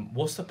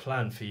 What's the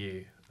plan for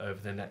you over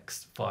the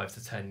next 5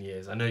 to 10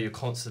 years? I know you're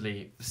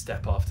constantly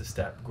step after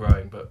step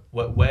growing, but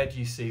where do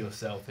you see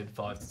yourself in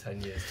 5 to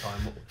 10 years'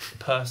 time,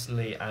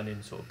 personally and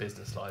in sort of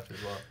business life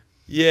as well?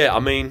 Yeah, I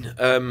mean,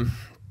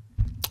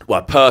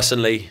 well,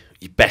 personally,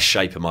 best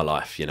shape of my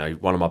life. You know,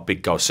 one of my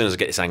big goals, as soon as I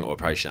get this ankle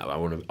operation out, I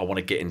want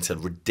to get into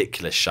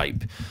ridiculous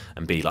shape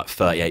and be like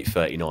 38,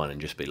 39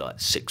 and just be like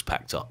six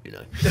packed up, you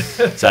know.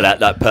 So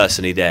that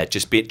personally there,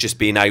 just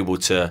being able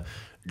to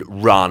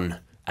run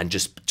and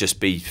just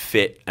be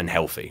fit and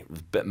healthy.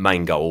 But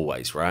main goal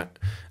always, right?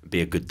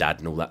 Be a good dad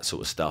and all that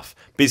sort of stuff.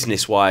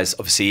 Business wise,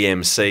 obviously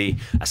EMC,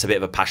 that's a bit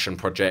of a passion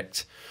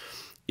project.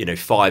 You know,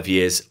 5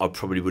 years, I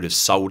probably would have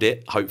sold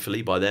it,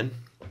 hopefully by then,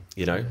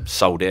 you know,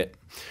 sold it.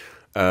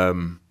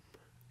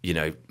 You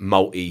know,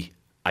 multi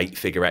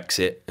 8-figure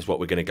exit is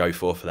what we're going to go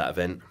for that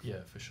event.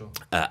 Yeah, for sure.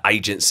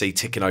 Agency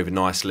ticking over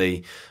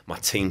nicely. My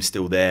team's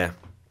still there.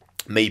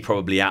 Me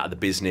probably out of the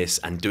business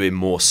and doing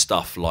more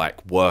stuff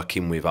like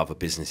working with other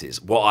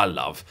businesses. What I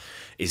love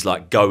is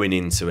like going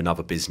into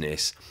another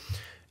business,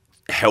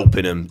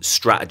 helping them,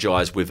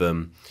 strategize with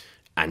them,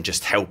 and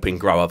just helping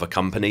grow other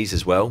companies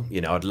as well.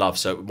 You know, I'd love,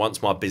 so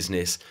once my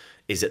business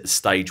is at the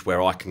stage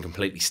where I can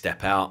completely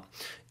step out,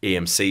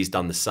 EMC's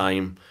done the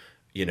same.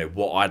 You know,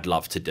 what I'd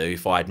love to do,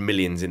 if I had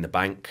millions in the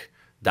bank,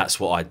 that's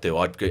what I'd do.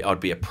 I'd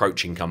be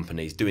approaching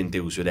companies, doing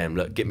deals with them.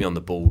 Look, get me on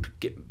the board,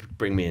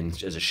 bring me in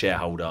as a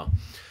shareholder,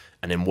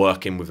 and then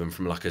working with them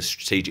from like a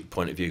strategic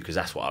point of view, because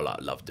that's what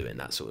I love doing,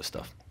 that sort of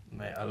stuff.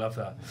 Mate, I love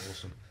that.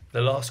 Awesome.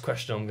 The last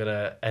question I'm going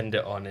to end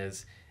it on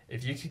is,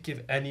 if you could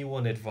give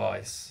anyone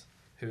advice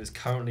who is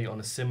currently on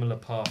a similar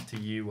path to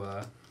you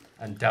were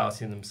and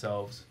doubting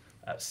themselves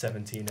at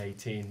 17,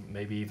 18,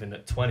 maybe even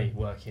at 20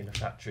 working in a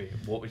factory,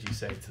 what would you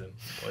say to them?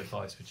 What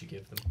advice would you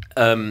give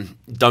them?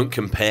 Don't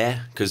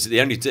compare, because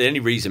the only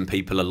reason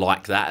people are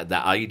like that at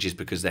that age is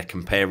because they're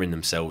comparing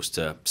themselves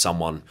to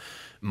someone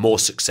more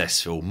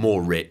successful,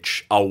 more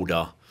rich,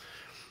 older.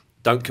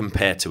 Don't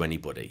compare to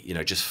anybody. You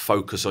know, just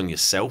focus on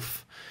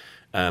yourself.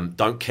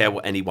 Don't care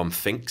what anyone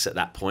thinks at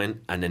that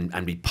point,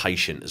 and be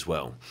patient as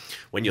well.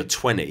 When you're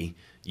 20,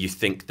 you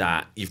think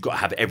that you've got to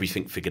have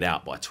everything figured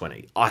out by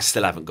 20. I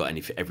still haven't got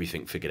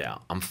everything figured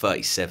out. I'm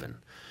 37,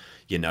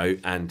 you know,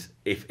 and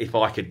if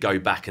I could go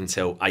back and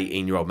tell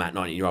 18-year-old Matt,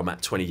 19-year-old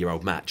Matt,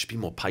 20-year-old Matt, just be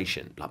more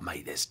patient. Like,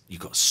 mate,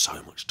 you've got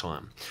so much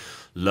time.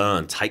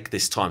 Learn, take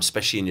this time,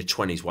 especially in your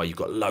 20s while you've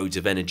got loads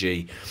of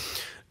energy,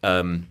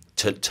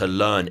 to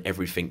learn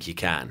everything you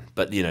can.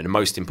 But, you know, the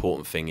most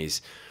important thing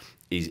is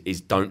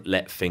don't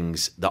let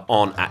things that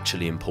aren't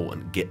actually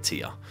important get to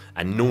you.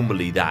 And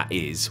normally that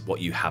is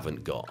what you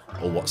haven't got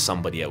or what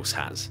somebody else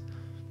has.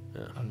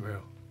 Yeah.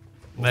 Unreal.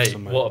 Mate,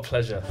 what a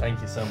pleasure.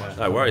 Thank you so much.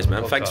 No worries,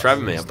 man. Thanks for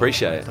having me. I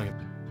appreciate it.